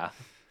die. Yeah.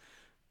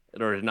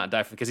 In order to not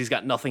die, because he's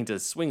got nothing to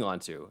swing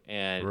onto.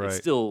 And it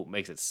still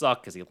makes it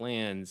suck because he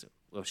lands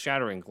with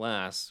shattering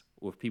glass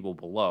with people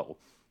below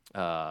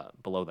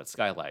that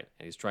skylight.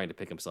 And he's trying to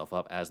pick himself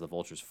up as the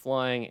Vulture's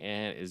flying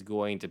and is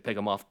going to pick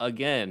him off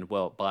again,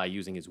 by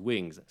using his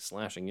wings,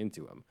 slashing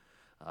into him.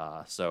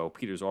 So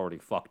Peter's already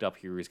fucked up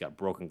here. He's got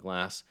broken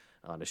glass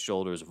on his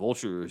shoulders.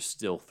 Vulture is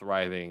still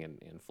thriving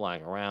and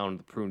flying around.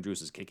 The prune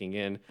juice is kicking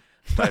in.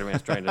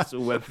 Spider-Man's trying to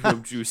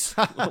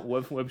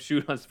web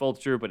shoot on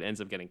Vulture, but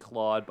ends up getting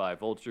clawed by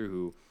Vulture,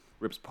 who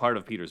rips part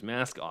of Peter's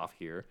mask off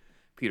here.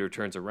 Peter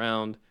turns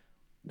around.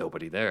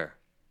 Nobody there.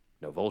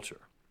 No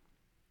Vulture.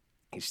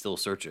 He's still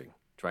searching,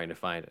 trying to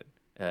find it.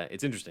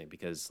 It's interesting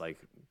because, like,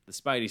 the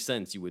Spidey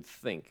sense you would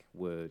think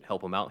would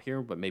help him out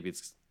here, but maybe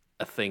it's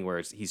a thing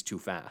where he's too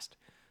fast.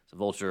 So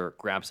Vulture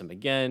grabs him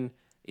again,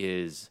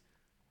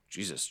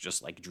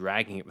 just like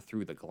dragging him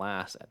through the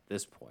glass at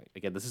this point.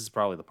 Again, this is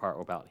probably the part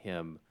about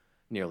him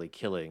nearly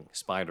killing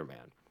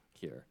Spider-Man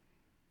here.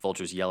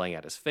 Vulture's yelling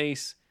at his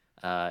face,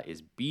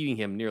 is beating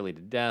him nearly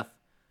to death.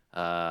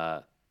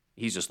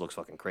 He just looks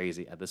fucking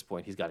crazy at this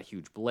point. He's got a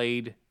huge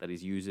blade that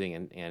he's using,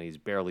 and he's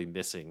barely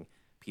missing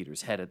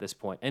Peter's head at this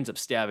point. Ends up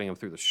stabbing him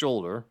through the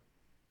shoulder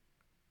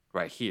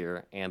right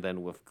here, and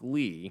then with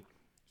glee,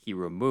 he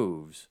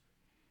removes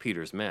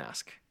Peter's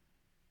mask,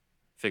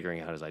 figuring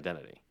out his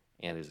identity,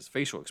 and his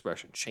facial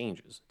expression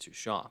changes to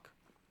shock.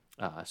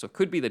 So it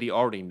could be that he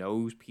already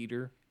knows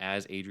Peter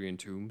as Adrian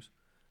Toomes,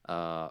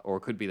 or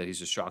it could be that he's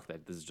just shocked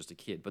that this is just a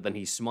kid. But then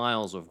he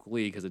smiles with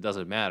glee because it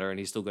doesn't matter, and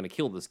he's still going to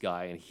kill this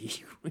guy, and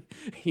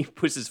he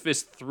puts his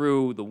fist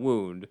through the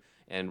wound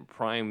and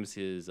primes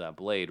his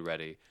blade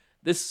ready.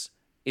 This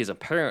is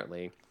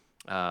apparently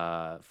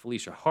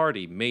Felicia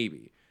Hardy,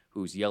 maybe,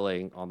 who's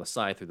yelling on the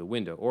side through the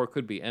window, or it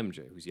could be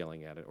MJ who's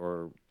yelling at it,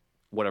 or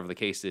whatever the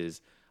case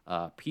is.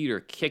 Peter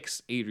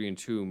kicks Adrian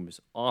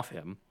Toomes off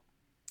him.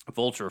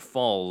 Vulture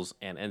falls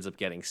and ends up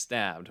getting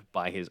stabbed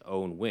by his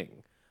own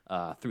wing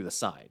through the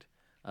side.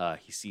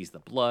 He sees the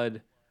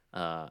blood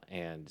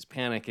and is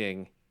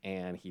panicking,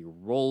 and he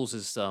rolls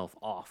himself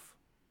off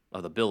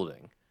of the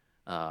building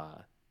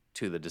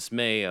to the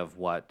dismay of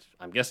what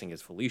I'm guessing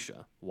is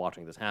Felicia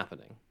watching this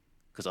happening,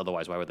 because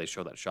otherwise why would they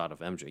show that shot of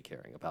MJ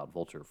caring about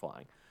Vulture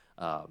flying?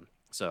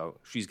 So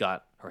she's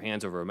got her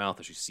hands over her mouth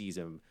as she sees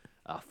him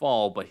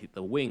fall, but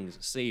the wings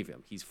save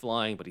him. He's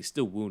flying, but he's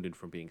still wounded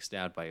from being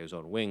stabbed by his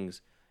own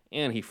wings,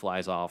 and he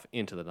flies off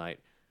into the night,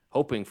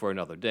 hoping for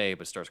another day,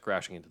 but starts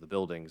crashing into the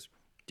buildings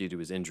due to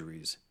his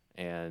injuries.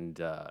 And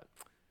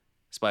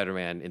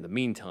Spider-Man, in the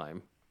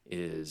meantime,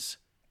 is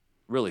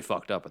really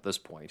fucked up at this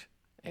point,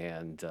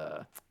 and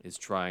is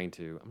trying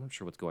to... I'm not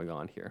sure what's going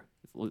on here.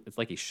 It's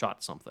like he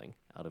shot something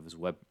out of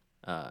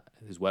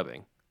his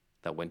webbing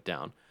that went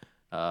down.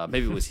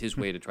 Maybe it was his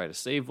way to try to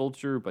save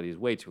Vulture, but he's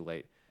way too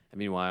late. And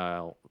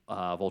meanwhile,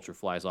 Vulture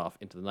flies off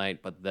into the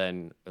night, but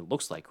then it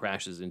looks like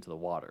crashes into the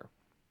water.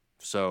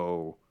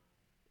 So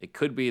it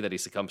could be that he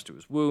succumbs to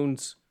his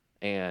wounds,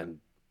 and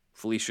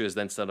Felicia is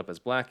then set up as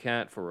Black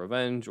Cat for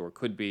revenge, or it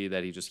could be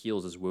that he just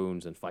heals his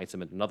wounds and fights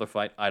him in another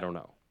fight. I don't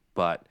know.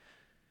 But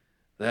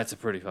that's a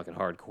pretty fucking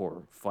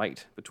hardcore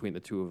fight between the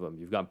two of them.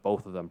 You've got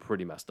both of them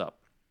pretty messed up.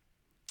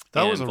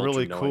 That was a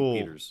really cool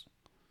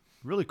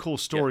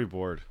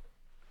storyboard.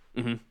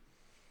 Yeah. Mm-hmm.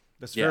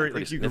 That's very,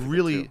 like, you could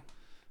really... Too.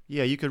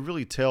 Yeah, you could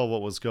really tell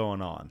what was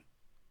going on.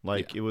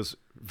 Like, It was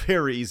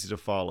very easy to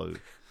follow.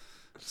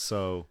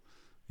 So,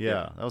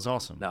 that was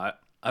awesome. No,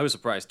 I was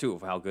surprised, too,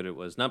 of how good it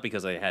was. Not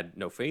because I had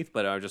no faith,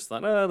 but I just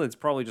thought, it's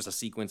probably just a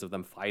sequence of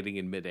them fighting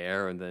in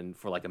midair and then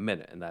for like a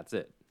minute, and that's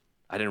it.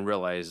 I didn't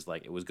realize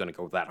like it was going to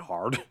go that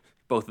hard,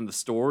 both in the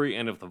story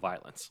and of the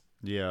violence.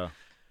 Yeah.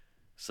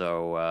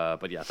 So,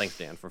 but yeah, thanks,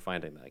 Dan, for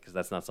finding that, because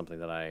that's not something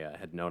that I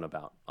had known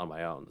about on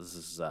my own. This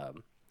is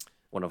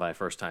one of my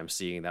first times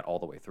seeing that all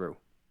the way through.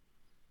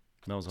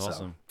 That was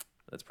awesome. So,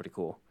 that's pretty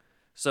cool.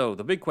 So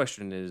the big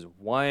question is,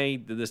 why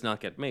did this not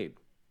get made?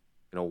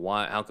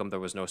 How come there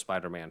was no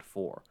Spider-Man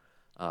 4?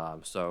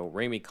 So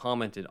Raimi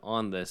commented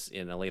on this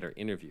in a later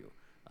interview,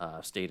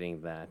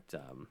 stating that,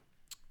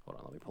 hold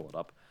on, let me pull it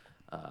up.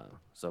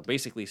 So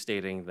basically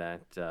stating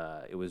that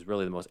it was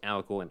really the most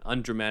amicable and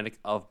undramatic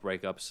of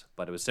breakups,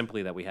 but it was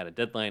simply that we had a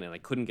deadline and I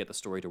couldn't get the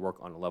story to work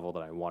on a level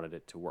that I wanted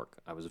it to work.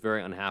 I was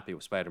very unhappy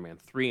with Spider-Man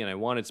 3, and I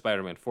wanted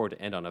Spider-Man 4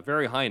 to end on a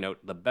very high note,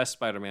 the best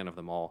Spider-Man of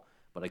them all,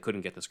 but I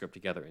couldn't get the script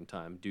together in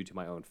time due to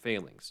my own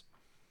failings.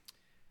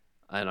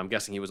 And I'm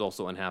guessing he was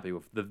also unhappy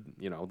with the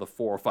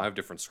 4 or 5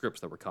 different scripts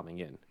that were coming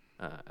in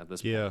at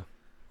this Yeah, point.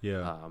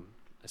 yeah.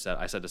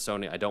 I said to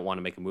Sony, I don't want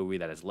to make a movie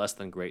that is less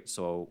than great,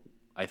 so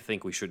I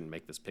think we shouldn't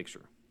make this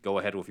picture. Go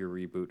ahead with your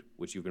reboot,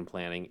 which you've been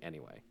planning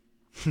anyway.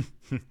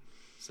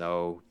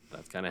 So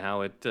that's kind of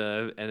how it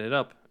ended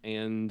up.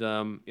 And,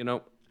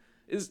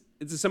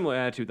 it's a similar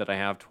attitude that I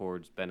have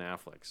towards Ben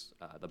Affleck's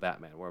The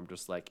Batman, where I'm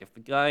just like, if the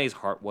guy's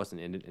heart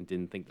wasn't in it and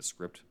didn't think the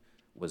script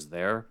was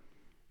there,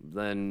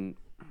 then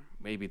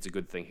maybe it's a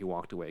good thing he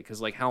walked away.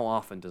 Because, like, how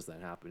often does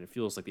that happen? It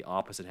feels like the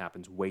opposite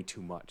happens way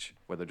too much,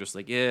 where they're just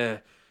like, yeah,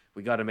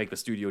 we got to make the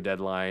studio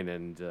deadline,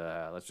 and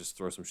let's just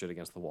throw some shit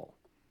against the wall.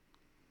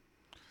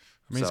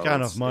 I mean, he's got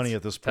enough money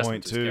at this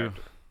point, too.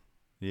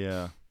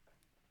 Yeah.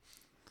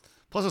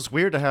 Plus, it's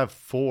weird to have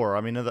 4.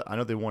 I mean, I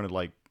know they wanted,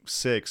 like,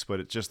 6,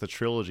 but it's just the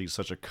trilogy is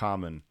such a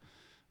common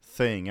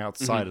thing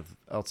outside of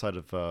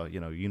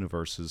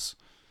universes,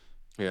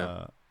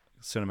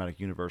 cinematic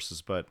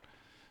universes. But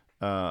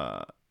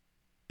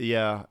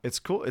yeah, it's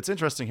cool. It's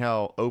interesting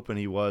how open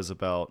he was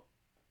about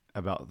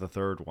the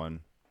third one.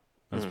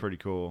 That's pretty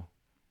cool.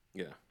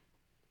 Yeah.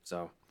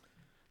 So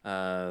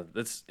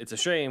it's a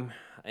shame,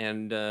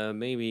 and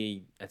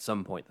maybe at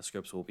some point the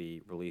scripts will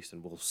be released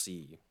and we'll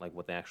see like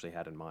what they actually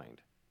had in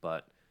mind.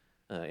 But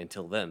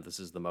until then, this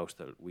is the most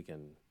that we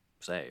can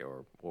say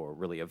or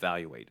really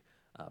evaluate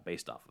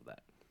based off of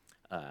that.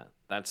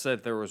 That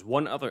said, there was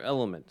one other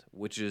element,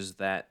 which is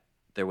that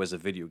there was a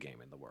video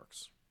game in the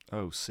works.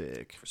 Oh,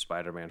 sick. For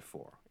Spider-Man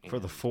 4. For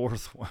the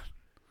 4th one.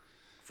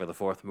 For the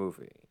 4th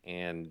movie.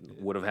 And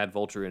would have had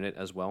Vulture in it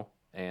as well.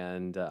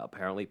 And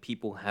apparently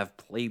people have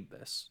played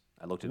this.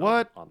 I looked it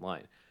up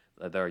online.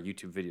 There are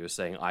YouTube videos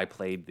saying, I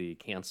played the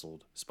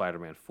canceled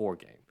Spider-Man 4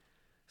 game.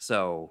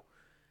 So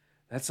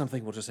that's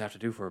something we'll just have to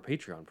do for a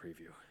Patreon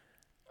preview.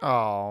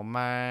 Oh,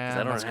 man.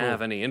 I don't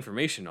have any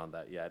information on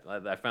that yet.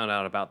 I found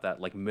out about that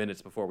like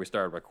minutes before we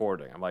started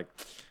recording. I'm like,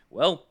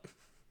 well,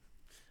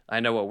 I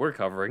know what we're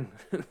covering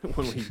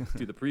when we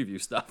do the preview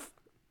stuff.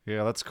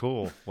 Yeah, that's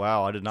cool.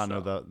 Wow, I did not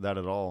know that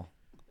at all.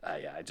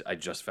 Yeah, I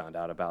just found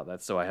out about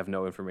that, so I have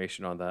no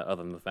information on that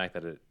other than the fact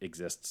that it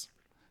exists.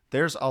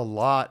 There's a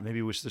lot,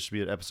 maybe this should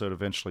be an episode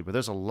eventually, but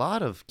there's a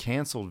lot of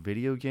canceled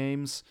video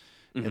games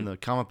in the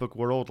comic book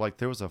world. Like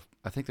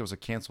I think there was a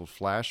canceled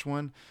Flash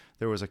one.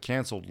 There was a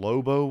canceled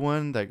Lobo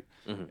one that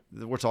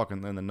we're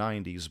talking in the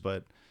 90s,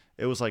 but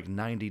it was like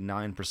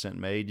 99%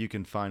 made. You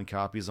can find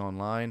copies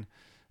online.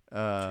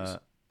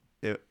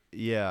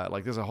 Yeah,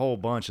 like there's a whole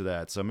bunch of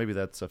that. So maybe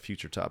that's a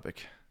future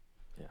topic.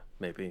 Yeah,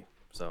 maybe.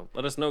 So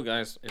let us know,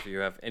 guys, if you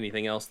have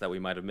anything else that we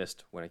might have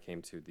missed when it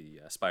came to the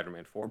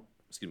Spider-Man 4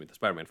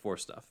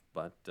 stuff.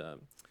 But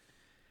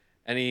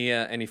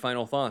any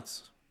final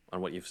thoughts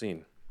on what you've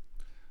seen?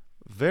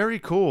 Very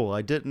cool.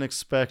 I didn't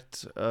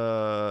expect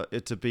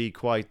it to be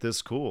quite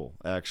this cool,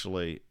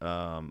 actually.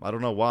 I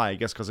don't know why. I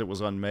guess because it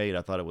was unmade.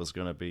 I thought it was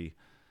going to be...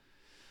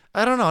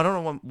 I don't know. I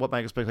don't know what my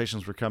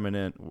expectations were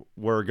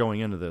going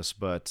into this,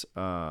 but...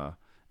 and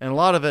a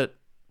lot of it...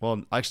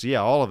 Well, actually,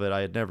 yeah, all of it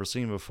I had never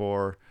seen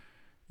before.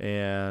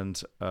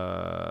 And,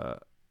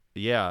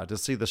 yeah, to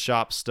see the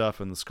shop stuff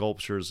and the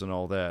sculptures and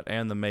all that,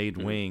 and the made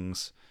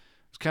wings,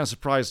 I was kind of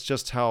surprised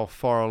just how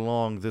far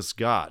along this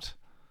got.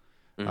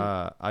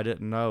 I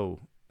didn't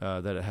know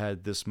that it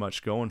had this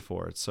much going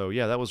for it. So,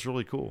 yeah, that was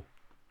really cool.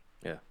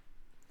 Yeah.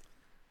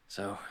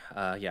 So,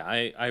 yeah,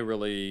 I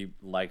really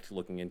liked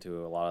looking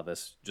into a lot of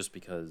this just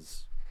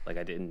because, like,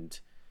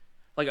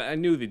 I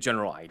knew the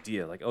general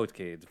idea, like, oh,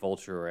 okay, it's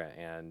Vulture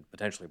and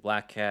potentially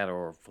Black Cat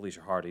or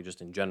Felicia Hardy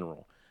just in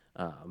general.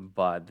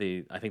 But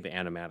I think the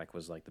animatic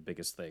was, like, the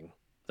biggest thing,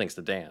 thanks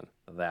to Dan,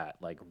 that,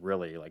 like,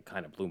 really, like,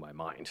 kind of blew my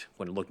mind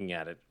when looking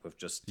at it with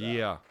just...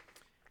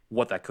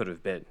 what that could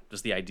have been.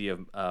 Just the idea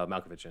of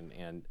Malkovich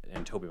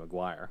and Tobey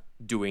Maguire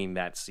doing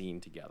that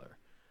scene together.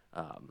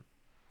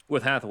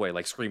 With Hathaway,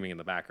 like, screaming in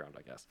the background,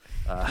 I guess.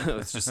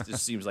 It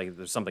just seems like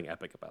there's something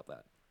epic about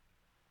that.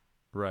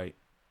 Right.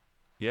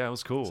 Yeah, it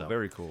was cool. So,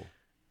 very cool.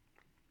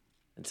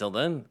 Until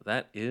then,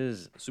 that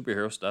is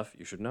superhero stuff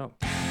you should know.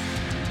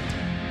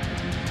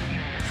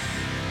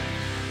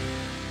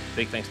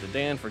 Big thanks to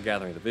Dan for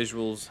gathering the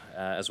visuals,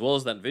 as well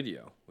as that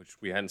video,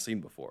 which we hadn't seen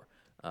before.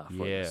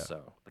 This,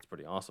 so that's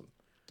pretty awesome.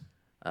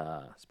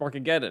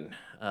 Sparkageddon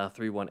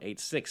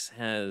 3186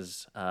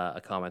 has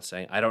a comment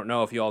saying, I don't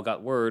know if you all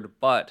got word,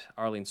 but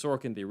Arlene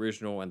Sorkin, the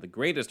original and the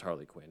greatest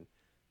Harley Quinn,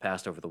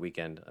 passed over the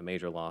weekend, a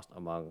major loss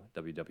among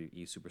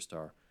WWE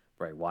superstar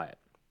Bray Wyatt.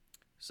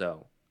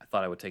 So I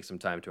thought I would take some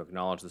time to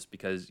acknowledge this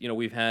because,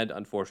 we've had,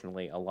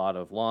 unfortunately, a lot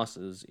of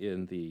losses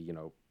in the,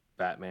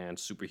 Batman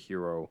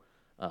superhero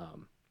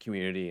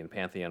community and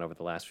pantheon over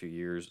the last few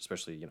years,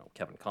 especially,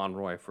 Kevin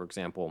Conroy, for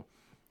example,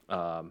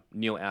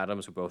 Neil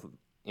Adams, who both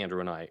Andrew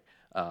and I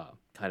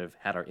kind of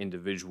had our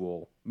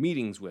individual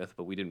meetings with,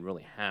 but we didn't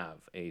really have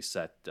a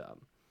set,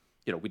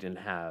 we didn't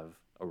have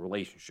a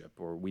relationship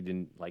or we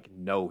didn't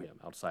know him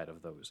outside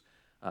of those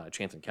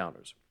chance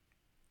encounters.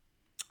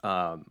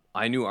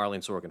 I knew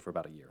Arlene Sorkin for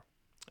about a year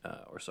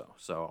or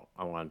so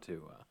I wanted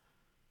to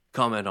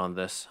comment on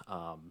this.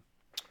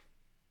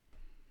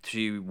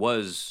 She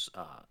was,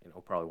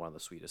 probably one of the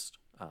sweetest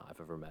I've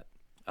ever met.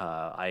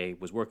 I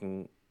was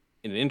working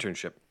in an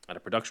internship at a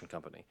production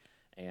company,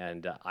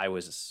 and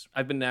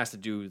I've been asked to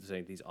do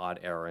these odd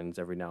errands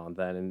every now and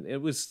then, and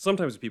it was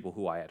sometimes with people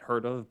who I had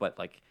heard of, but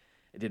like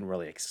it didn't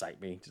really excite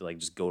me to like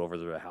just go over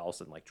to the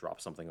house and like drop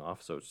something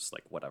off. So it's just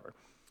like whatever.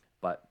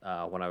 But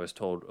when I was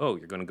told, "Oh,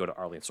 you're going to go to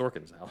Arlene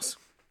Sorkin's house,"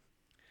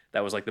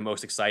 that was like the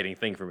most exciting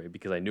thing for me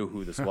because I knew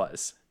who this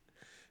was.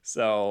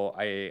 So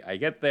I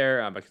get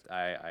there,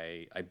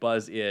 I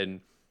buzz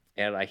in,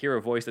 and I hear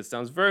a voice that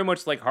sounds very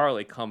much like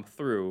Harley come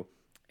through,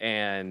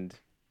 and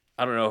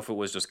I don't know if it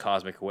was just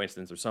cosmic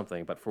coincidence or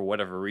something, but for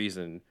whatever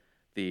reason,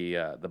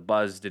 the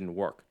buzz didn't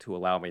work to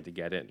allow me to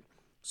get in.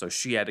 So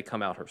she had to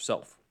come out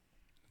herself.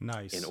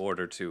 Nice. In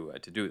order to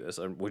do this,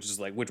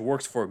 which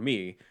works for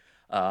me.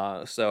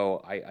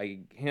 So I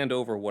hand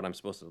over what I'm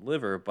supposed to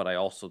deliver, but I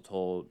also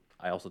told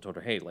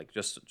her, hey, like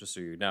just so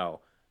you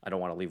know, I don't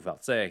want to leave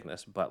without saying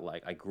this, but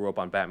like I grew up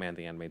on Batman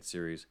the Animated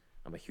Series.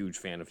 I'm a huge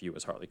fan of you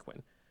as Harley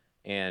Quinn,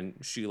 and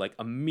she like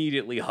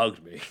immediately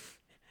hugged me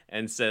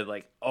and said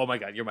like, oh my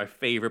God, you're my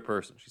favorite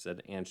person. She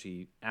said, and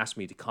she asked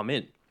me to come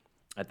in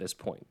at this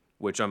point,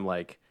 which I'm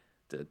like,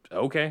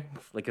 okay,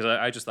 like because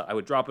I just thought I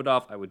would drop it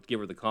off, I would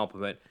give her the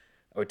compliment.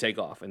 I would take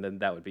off, and then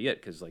that would be it,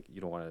 because like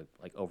you don't want to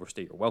like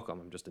overstay your welcome.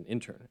 I'm just an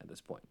intern at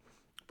this point.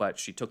 But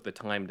she took the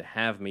time to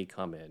have me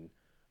come in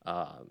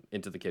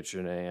into the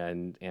kitchen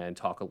and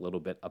talk a little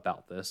bit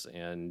about this,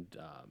 and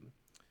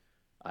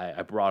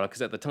I brought up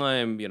because at the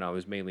time, I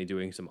was mainly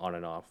doing some on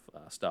and off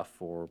stuff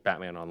for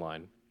Batman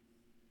Online,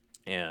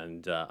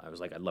 and I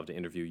was like, I'd love to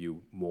interview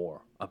you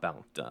more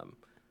about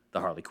the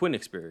Harley Quinn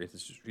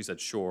experience. She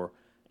said sure,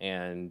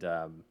 and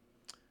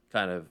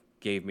kind of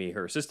gave me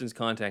her assistant's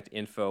contact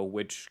info,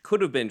 which could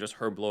have been just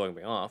her blowing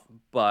me off,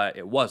 but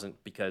it wasn't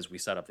because we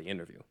set up the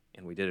interview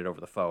and we did it over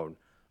the phone.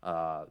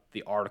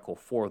 The article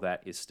for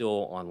that is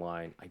still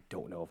online. I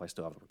don't know if I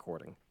still have the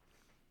recording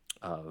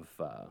of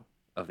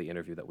the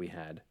interview that we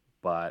had,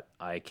 but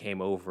I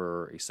came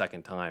over a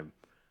second time.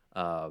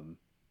 I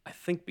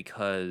think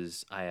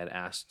because I had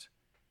asked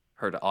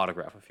her to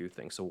autograph a few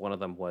things. So one of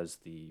them was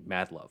the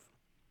Mad Love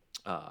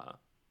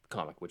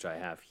comic, which I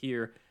have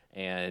here.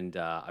 And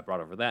I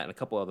brought over that and a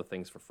couple other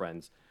things for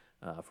friends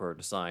for her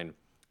to sign.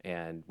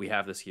 And we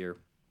have this here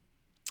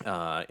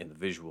in the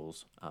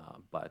visuals,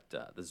 but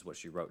this is what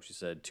she wrote. She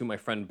said, "To my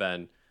friend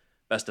Ben,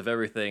 best of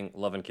everything,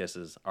 love and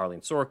kisses,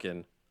 Arlene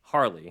Sorkin,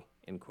 Harley,"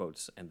 in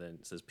quotes, and then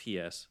it says,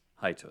 "P.S.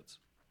 Hi Toots."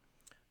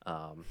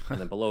 And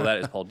then below that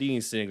is Paul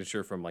Dini's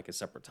signature from like a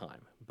separate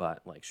time.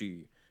 But like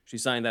she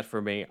signed that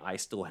for me. I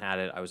still had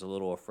it. I was a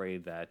little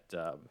afraid that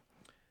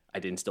I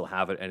didn't still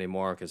have it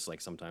anymore because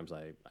like sometimes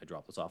I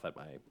drop this off at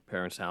my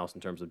parents' house in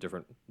terms of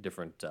different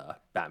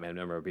Batman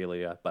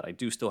memorabilia, but I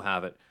do still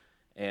have it.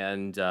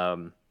 And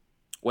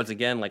once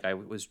again, like I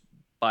was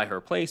by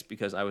her place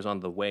because I was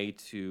on the way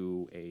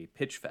to a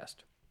pitch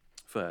fest.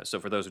 So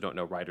for those who don't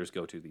know, writers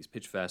go to these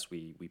pitch fests.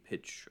 We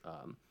pitch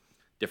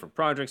different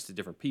projects to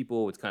different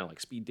people. It's kind of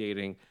like speed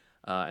dating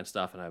and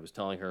stuff. And I was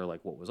telling her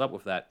like what was up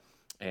with that.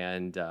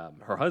 And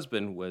her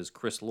husband was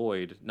Chris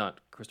Lloyd, not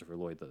Christopher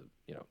Lloyd,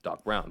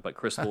 Doc Brown, but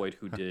Chris Lloyd,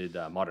 who did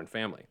Modern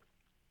Family.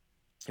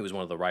 He was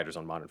one of the writers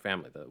on Modern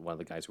Family, one of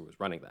the guys who was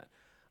running that.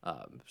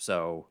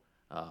 So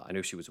I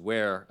knew she was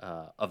aware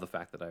of the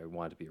fact that I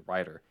wanted to be a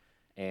writer.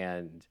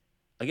 And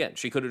again,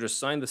 she could have just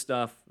signed the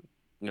stuff,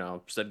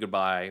 said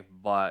goodbye,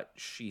 but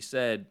she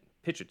said,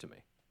 pitch it to me.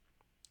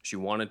 She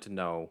wanted to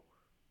know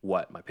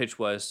what my pitch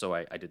was, so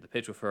I did the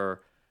pitch with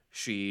her.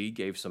 She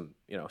gave some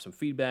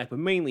feedback, but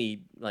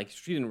mainly, like,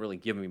 she didn't really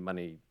give me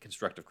many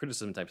constructive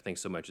criticism type of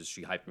things so much as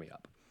she hyped me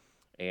up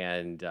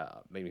and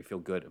made me feel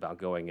good about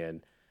going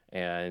in.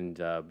 And,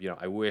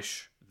 I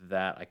wish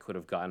that I could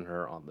have gotten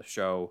her on the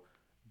show,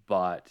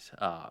 but,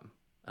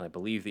 and I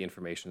believe the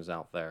information is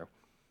out there,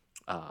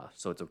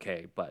 so it's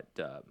okay. But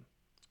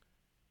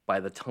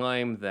by the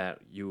time that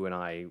you and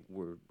I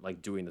were,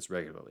 like, doing this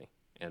regularly,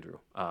 Andrew,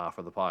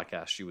 for the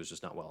podcast, she was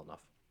just not well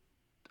enough.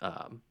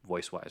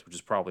 Voice-wise, which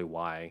is probably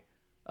why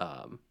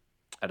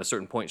at a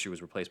certain point she was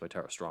replaced by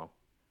Tara Strong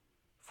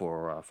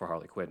for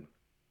Harley Quinn.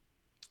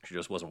 She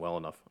just wasn't well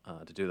enough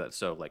to do that.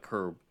 So like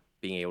her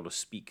being able to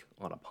speak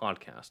on a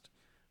podcast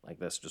like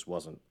this just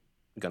wasn't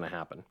going to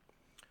happen,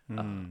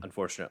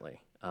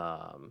 unfortunately,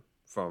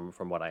 from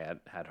what I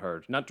had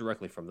heard. Not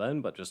directly from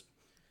them, but just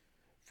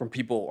from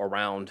people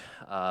around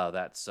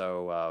that.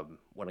 So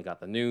when I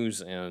got the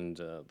news and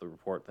the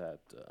report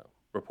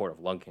of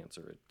lung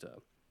cancer,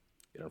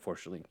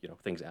 unfortunately,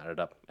 things added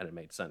up and it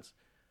made sense.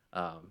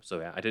 So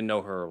yeah, I didn't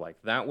know her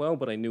like that well,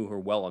 but I knew her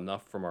well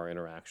enough from our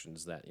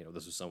interactions that,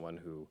 this was someone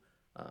who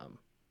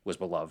was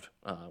beloved,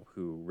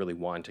 who really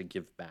wanted to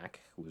give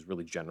back, who was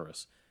really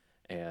generous.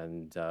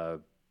 And,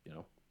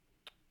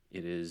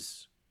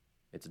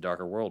 it's a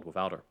darker world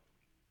without her.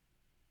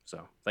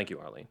 So thank you,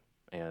 Arlene.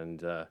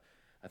 And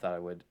I thought I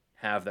would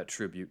have that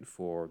tribute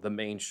for the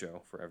main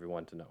show for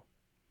everyone to know.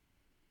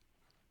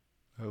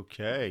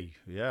 Okay.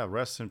 Yeah,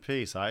 rest in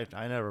peace. I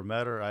never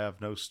met her. I have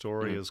no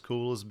story as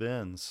cool as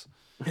Ben's.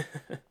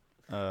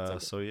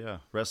 So yeah,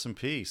 rest in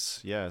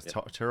peace. Yeah, it's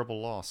terrible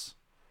loss.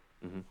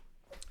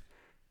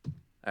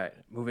 All right,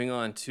 moving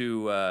on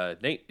to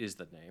Nate is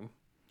the name.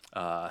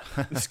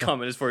 This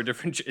comment is for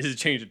is a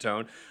change of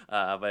tone.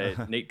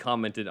 But Nate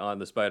commented on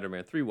the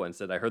Spider-Man 3 one,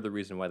 said, I heard the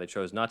reason why they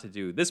chose not to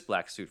do this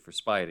black suit for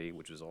Spidey,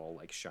 which was all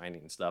like shiny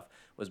and stuff,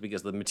 was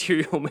because the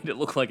material made it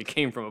look like it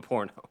came from a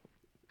porno.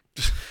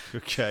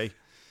 Okay.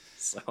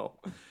 So,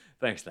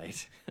 thanks,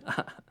 Nate.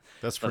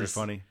 That's pretty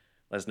funny.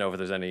 Let us know if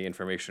there's any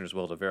information as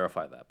well to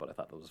verify that, but I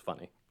thought that was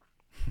funny.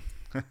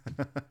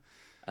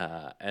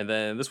 And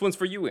then this one's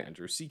for you,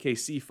 Andrew.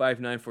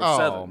 CKC5947.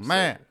 Oh,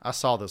 man. I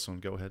saw this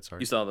one. Go ahead.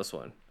 Sorry. You saw this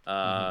one.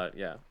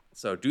 Yeah.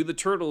 So, do the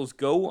Turtles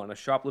go on a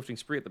shoplifting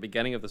spree at the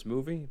beginning of this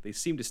movie? They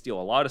seem to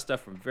steal a lot of stuff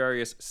from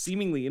various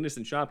seemingly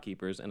innocent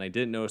shopkeepers, and I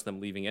didn't notice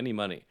them leaving any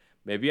money.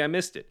 Maybe I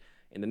missed it.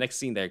 In the next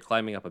scene, they're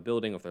climbing up a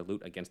building with their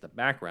loot against the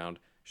background,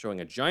 showing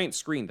a giant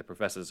screen that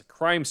professes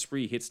crime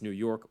spree hits New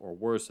York, or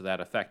words to that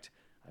effect.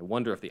 I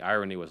wonder if the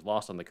irony was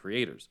lost on the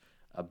creators.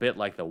 A bit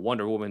like the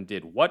Wonder Woman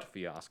did what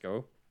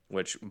fiasco,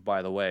 which,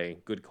 by the way,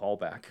 good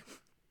callback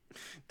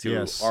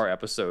to our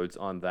episodes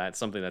on that.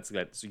 Something that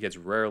gets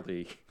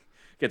rarely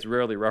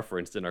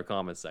referenced in our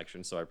comments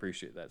section, so I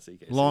appreciate that,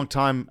 CKC. Long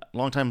time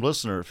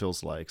listener, it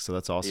feels like, so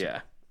that's awesome.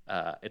 Yeah.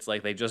 It's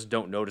like they just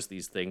don't notice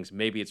these things.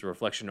 Maybe it's a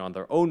reflection on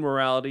their own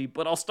morality,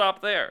 but I'll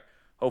stop there.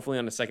 Hopefully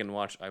on a second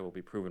watch, I will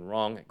be proven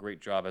wrong.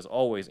 Great job as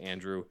always,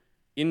 Andrew.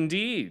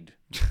 Indeed.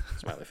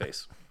 Smiley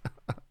face.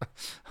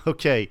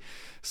 Okay,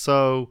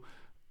 so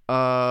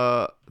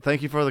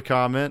thank you for the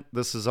comment.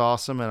 This is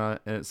awesome, and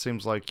it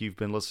seems like you've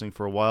been listening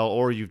for a while,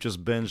 or you've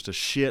just binged a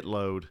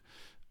shitload.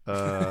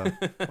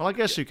 Well, I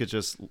guess you could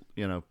just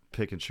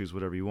pick and choose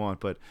whatever you want,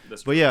 but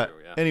yeah. True,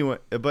 yeah. Anyway,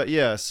 but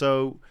yeah.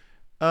 So,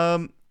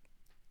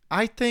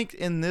 I think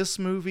in this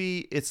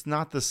movie, it's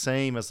not the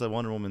same as the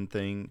Wonder Woman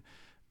thing.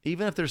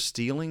 Even if they're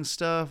stealing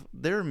stuff,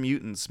 they're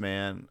mutants,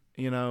 man.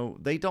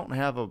 They don't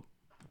have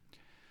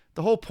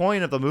the whole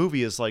point of the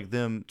movie is like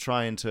them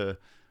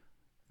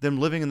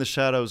living in the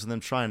shadows and them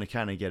trying to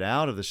kind of get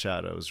out of the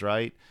shadows,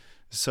 right?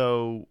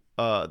 So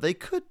they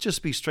could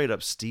just be straight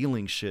up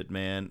stealing shit,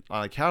 man.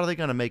 Like, how are they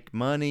going to make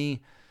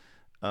money?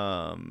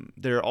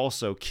 They're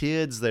also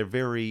kids. They're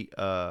very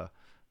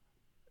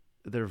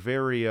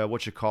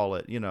what you call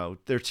it?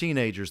 They're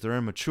teenagers. They're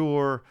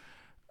immature,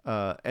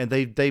 and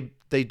they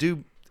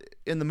do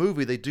in the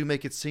movie they do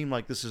make it seem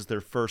like this is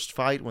their first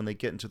fight when they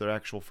get into their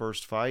actual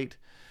first fight.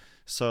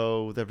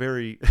 So they're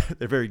very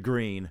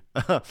green.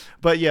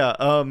 But yeah,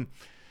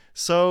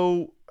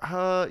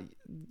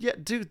 yeah,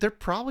 dude, they're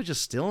probably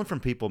just stealing from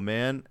people,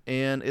 man,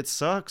 and it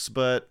sucks,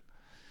 but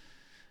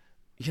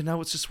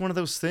it's just one of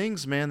those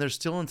things, man. They're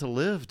stealing to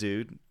live,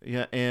 dude.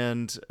 Yeah,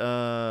 and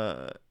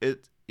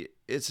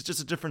it's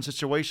just a different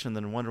situation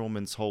than Wonder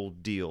Woman's whole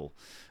deal.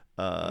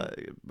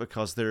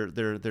 Because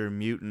they're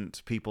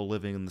mutant people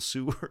living in the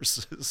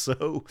sewers.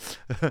 So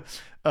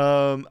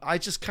I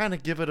just kind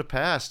of give it a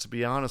pass, to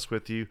be honest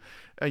with you.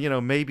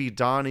 Maybe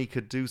Donnie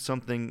could do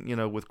something,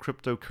 with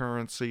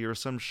cryptocurrency or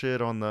some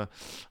shit on the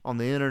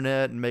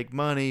internet and make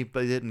money, but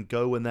they didn't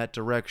go in that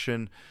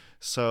direction.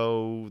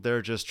 So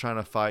they're just trying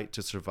to fight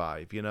to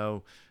survive,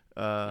 and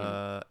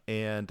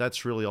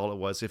that's really all it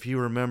was. If you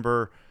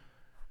remember,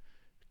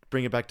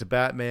 bring it back to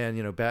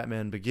Batman,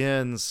 Batman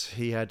Begins,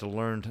 he had to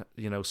learn,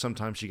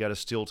 sometimes you got to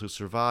steal to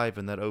survive,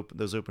 and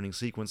those opening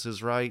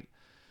sequences, right?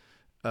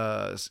 You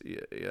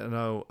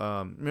know what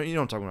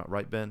I'm talking about,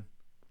 right, Ben?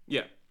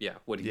 Yeah.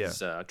 When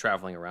he's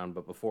traveling around,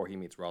 but before he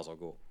meets Ra's al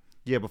Ghul.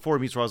 Yeah, before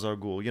he meets Ra's al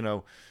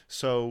Ghul,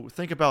 So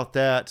think about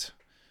that,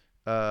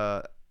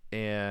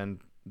 and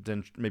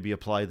then maybe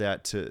apply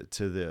that to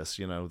this.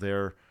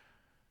 They're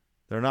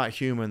not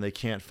human. They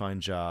can't find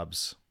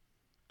jobs.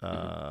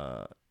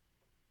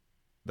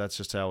 That's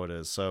just how it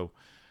is. So,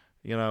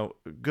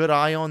 good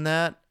eye on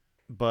that.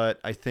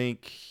 But I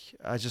think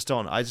I just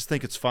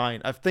think it's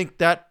fine. I think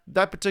that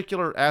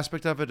particular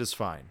aspect of it is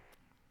fine.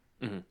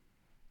 Mm-hmm.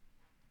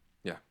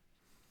 Yeah.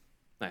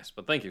 Nice.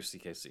 But thank you,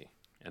 CKC.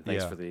 And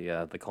thanks for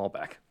the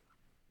callback.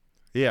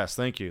 Yes,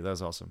 thank you. That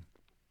was awesome.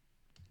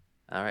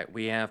 All right.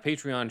 We have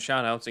Patreon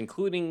shout-outs,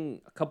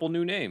 including a couple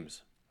new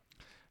names.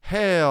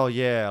 Hell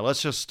yeah.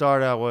 Let's just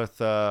start out with...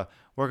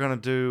 we're going to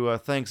do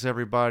thanks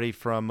everybody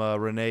from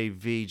Renee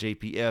V,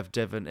 JPF,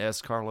 Devin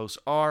S, Carlos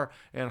R,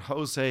 and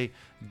Jose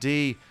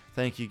D.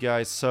 Thank you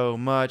guys so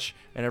much.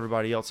 And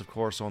everybody else, of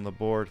course, on the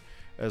board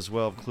as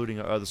well, including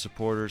our other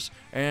supporters.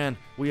 And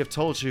we have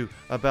told you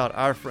about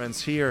our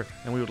friends here,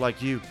 and we would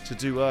like you to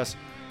do us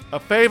a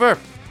favor.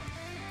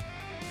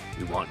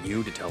 We want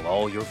you to tell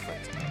all your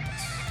friends about us.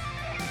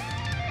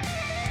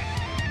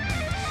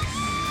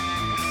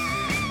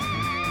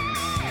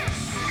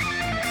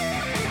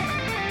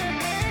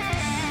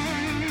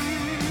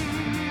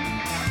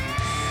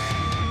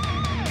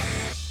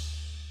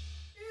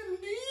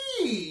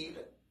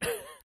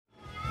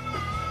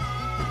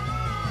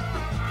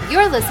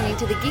 You're listening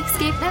to the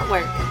Geekscape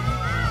Network.